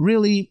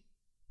really,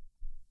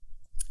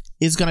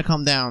 it's gonna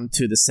come down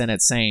to the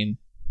Senate saying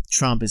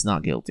Trump is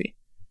not guilty.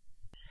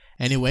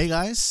 Anyway,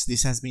 guys,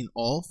 this has been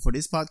all for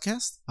this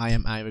podcast. I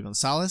am Ivor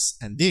Gonzalez,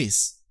 and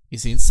this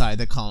is Inside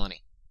the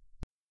Colony.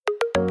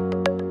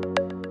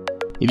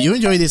 If you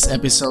enjoyed this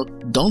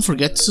episode, don't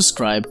forget to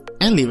subscribe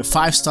and leave a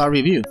 5-star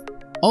review.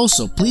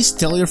 Also, please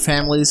tell your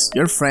families,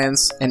 your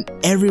friends, and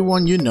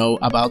everyone you know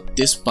about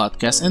this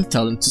podcast and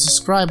tell them to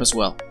subscribe as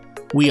well.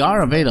 We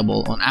are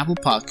available on Apple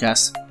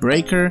Podcasts,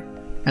 Breaker,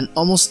 and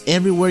almost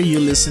everywhere you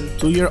listen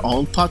to your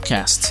own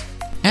podcasts.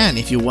 And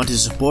if you want to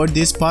support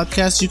this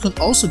podcast, you can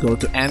also go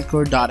to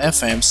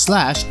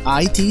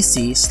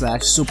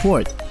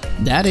anchor.fm/ITC/support.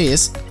 That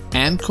is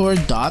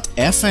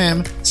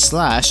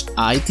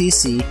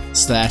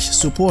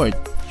anchor.fm/ITC/support.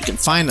 You can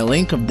find a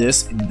link of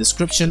this in the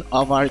description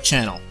of our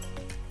channel.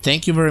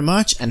 Thank you very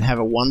much and have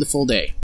a wonderful day.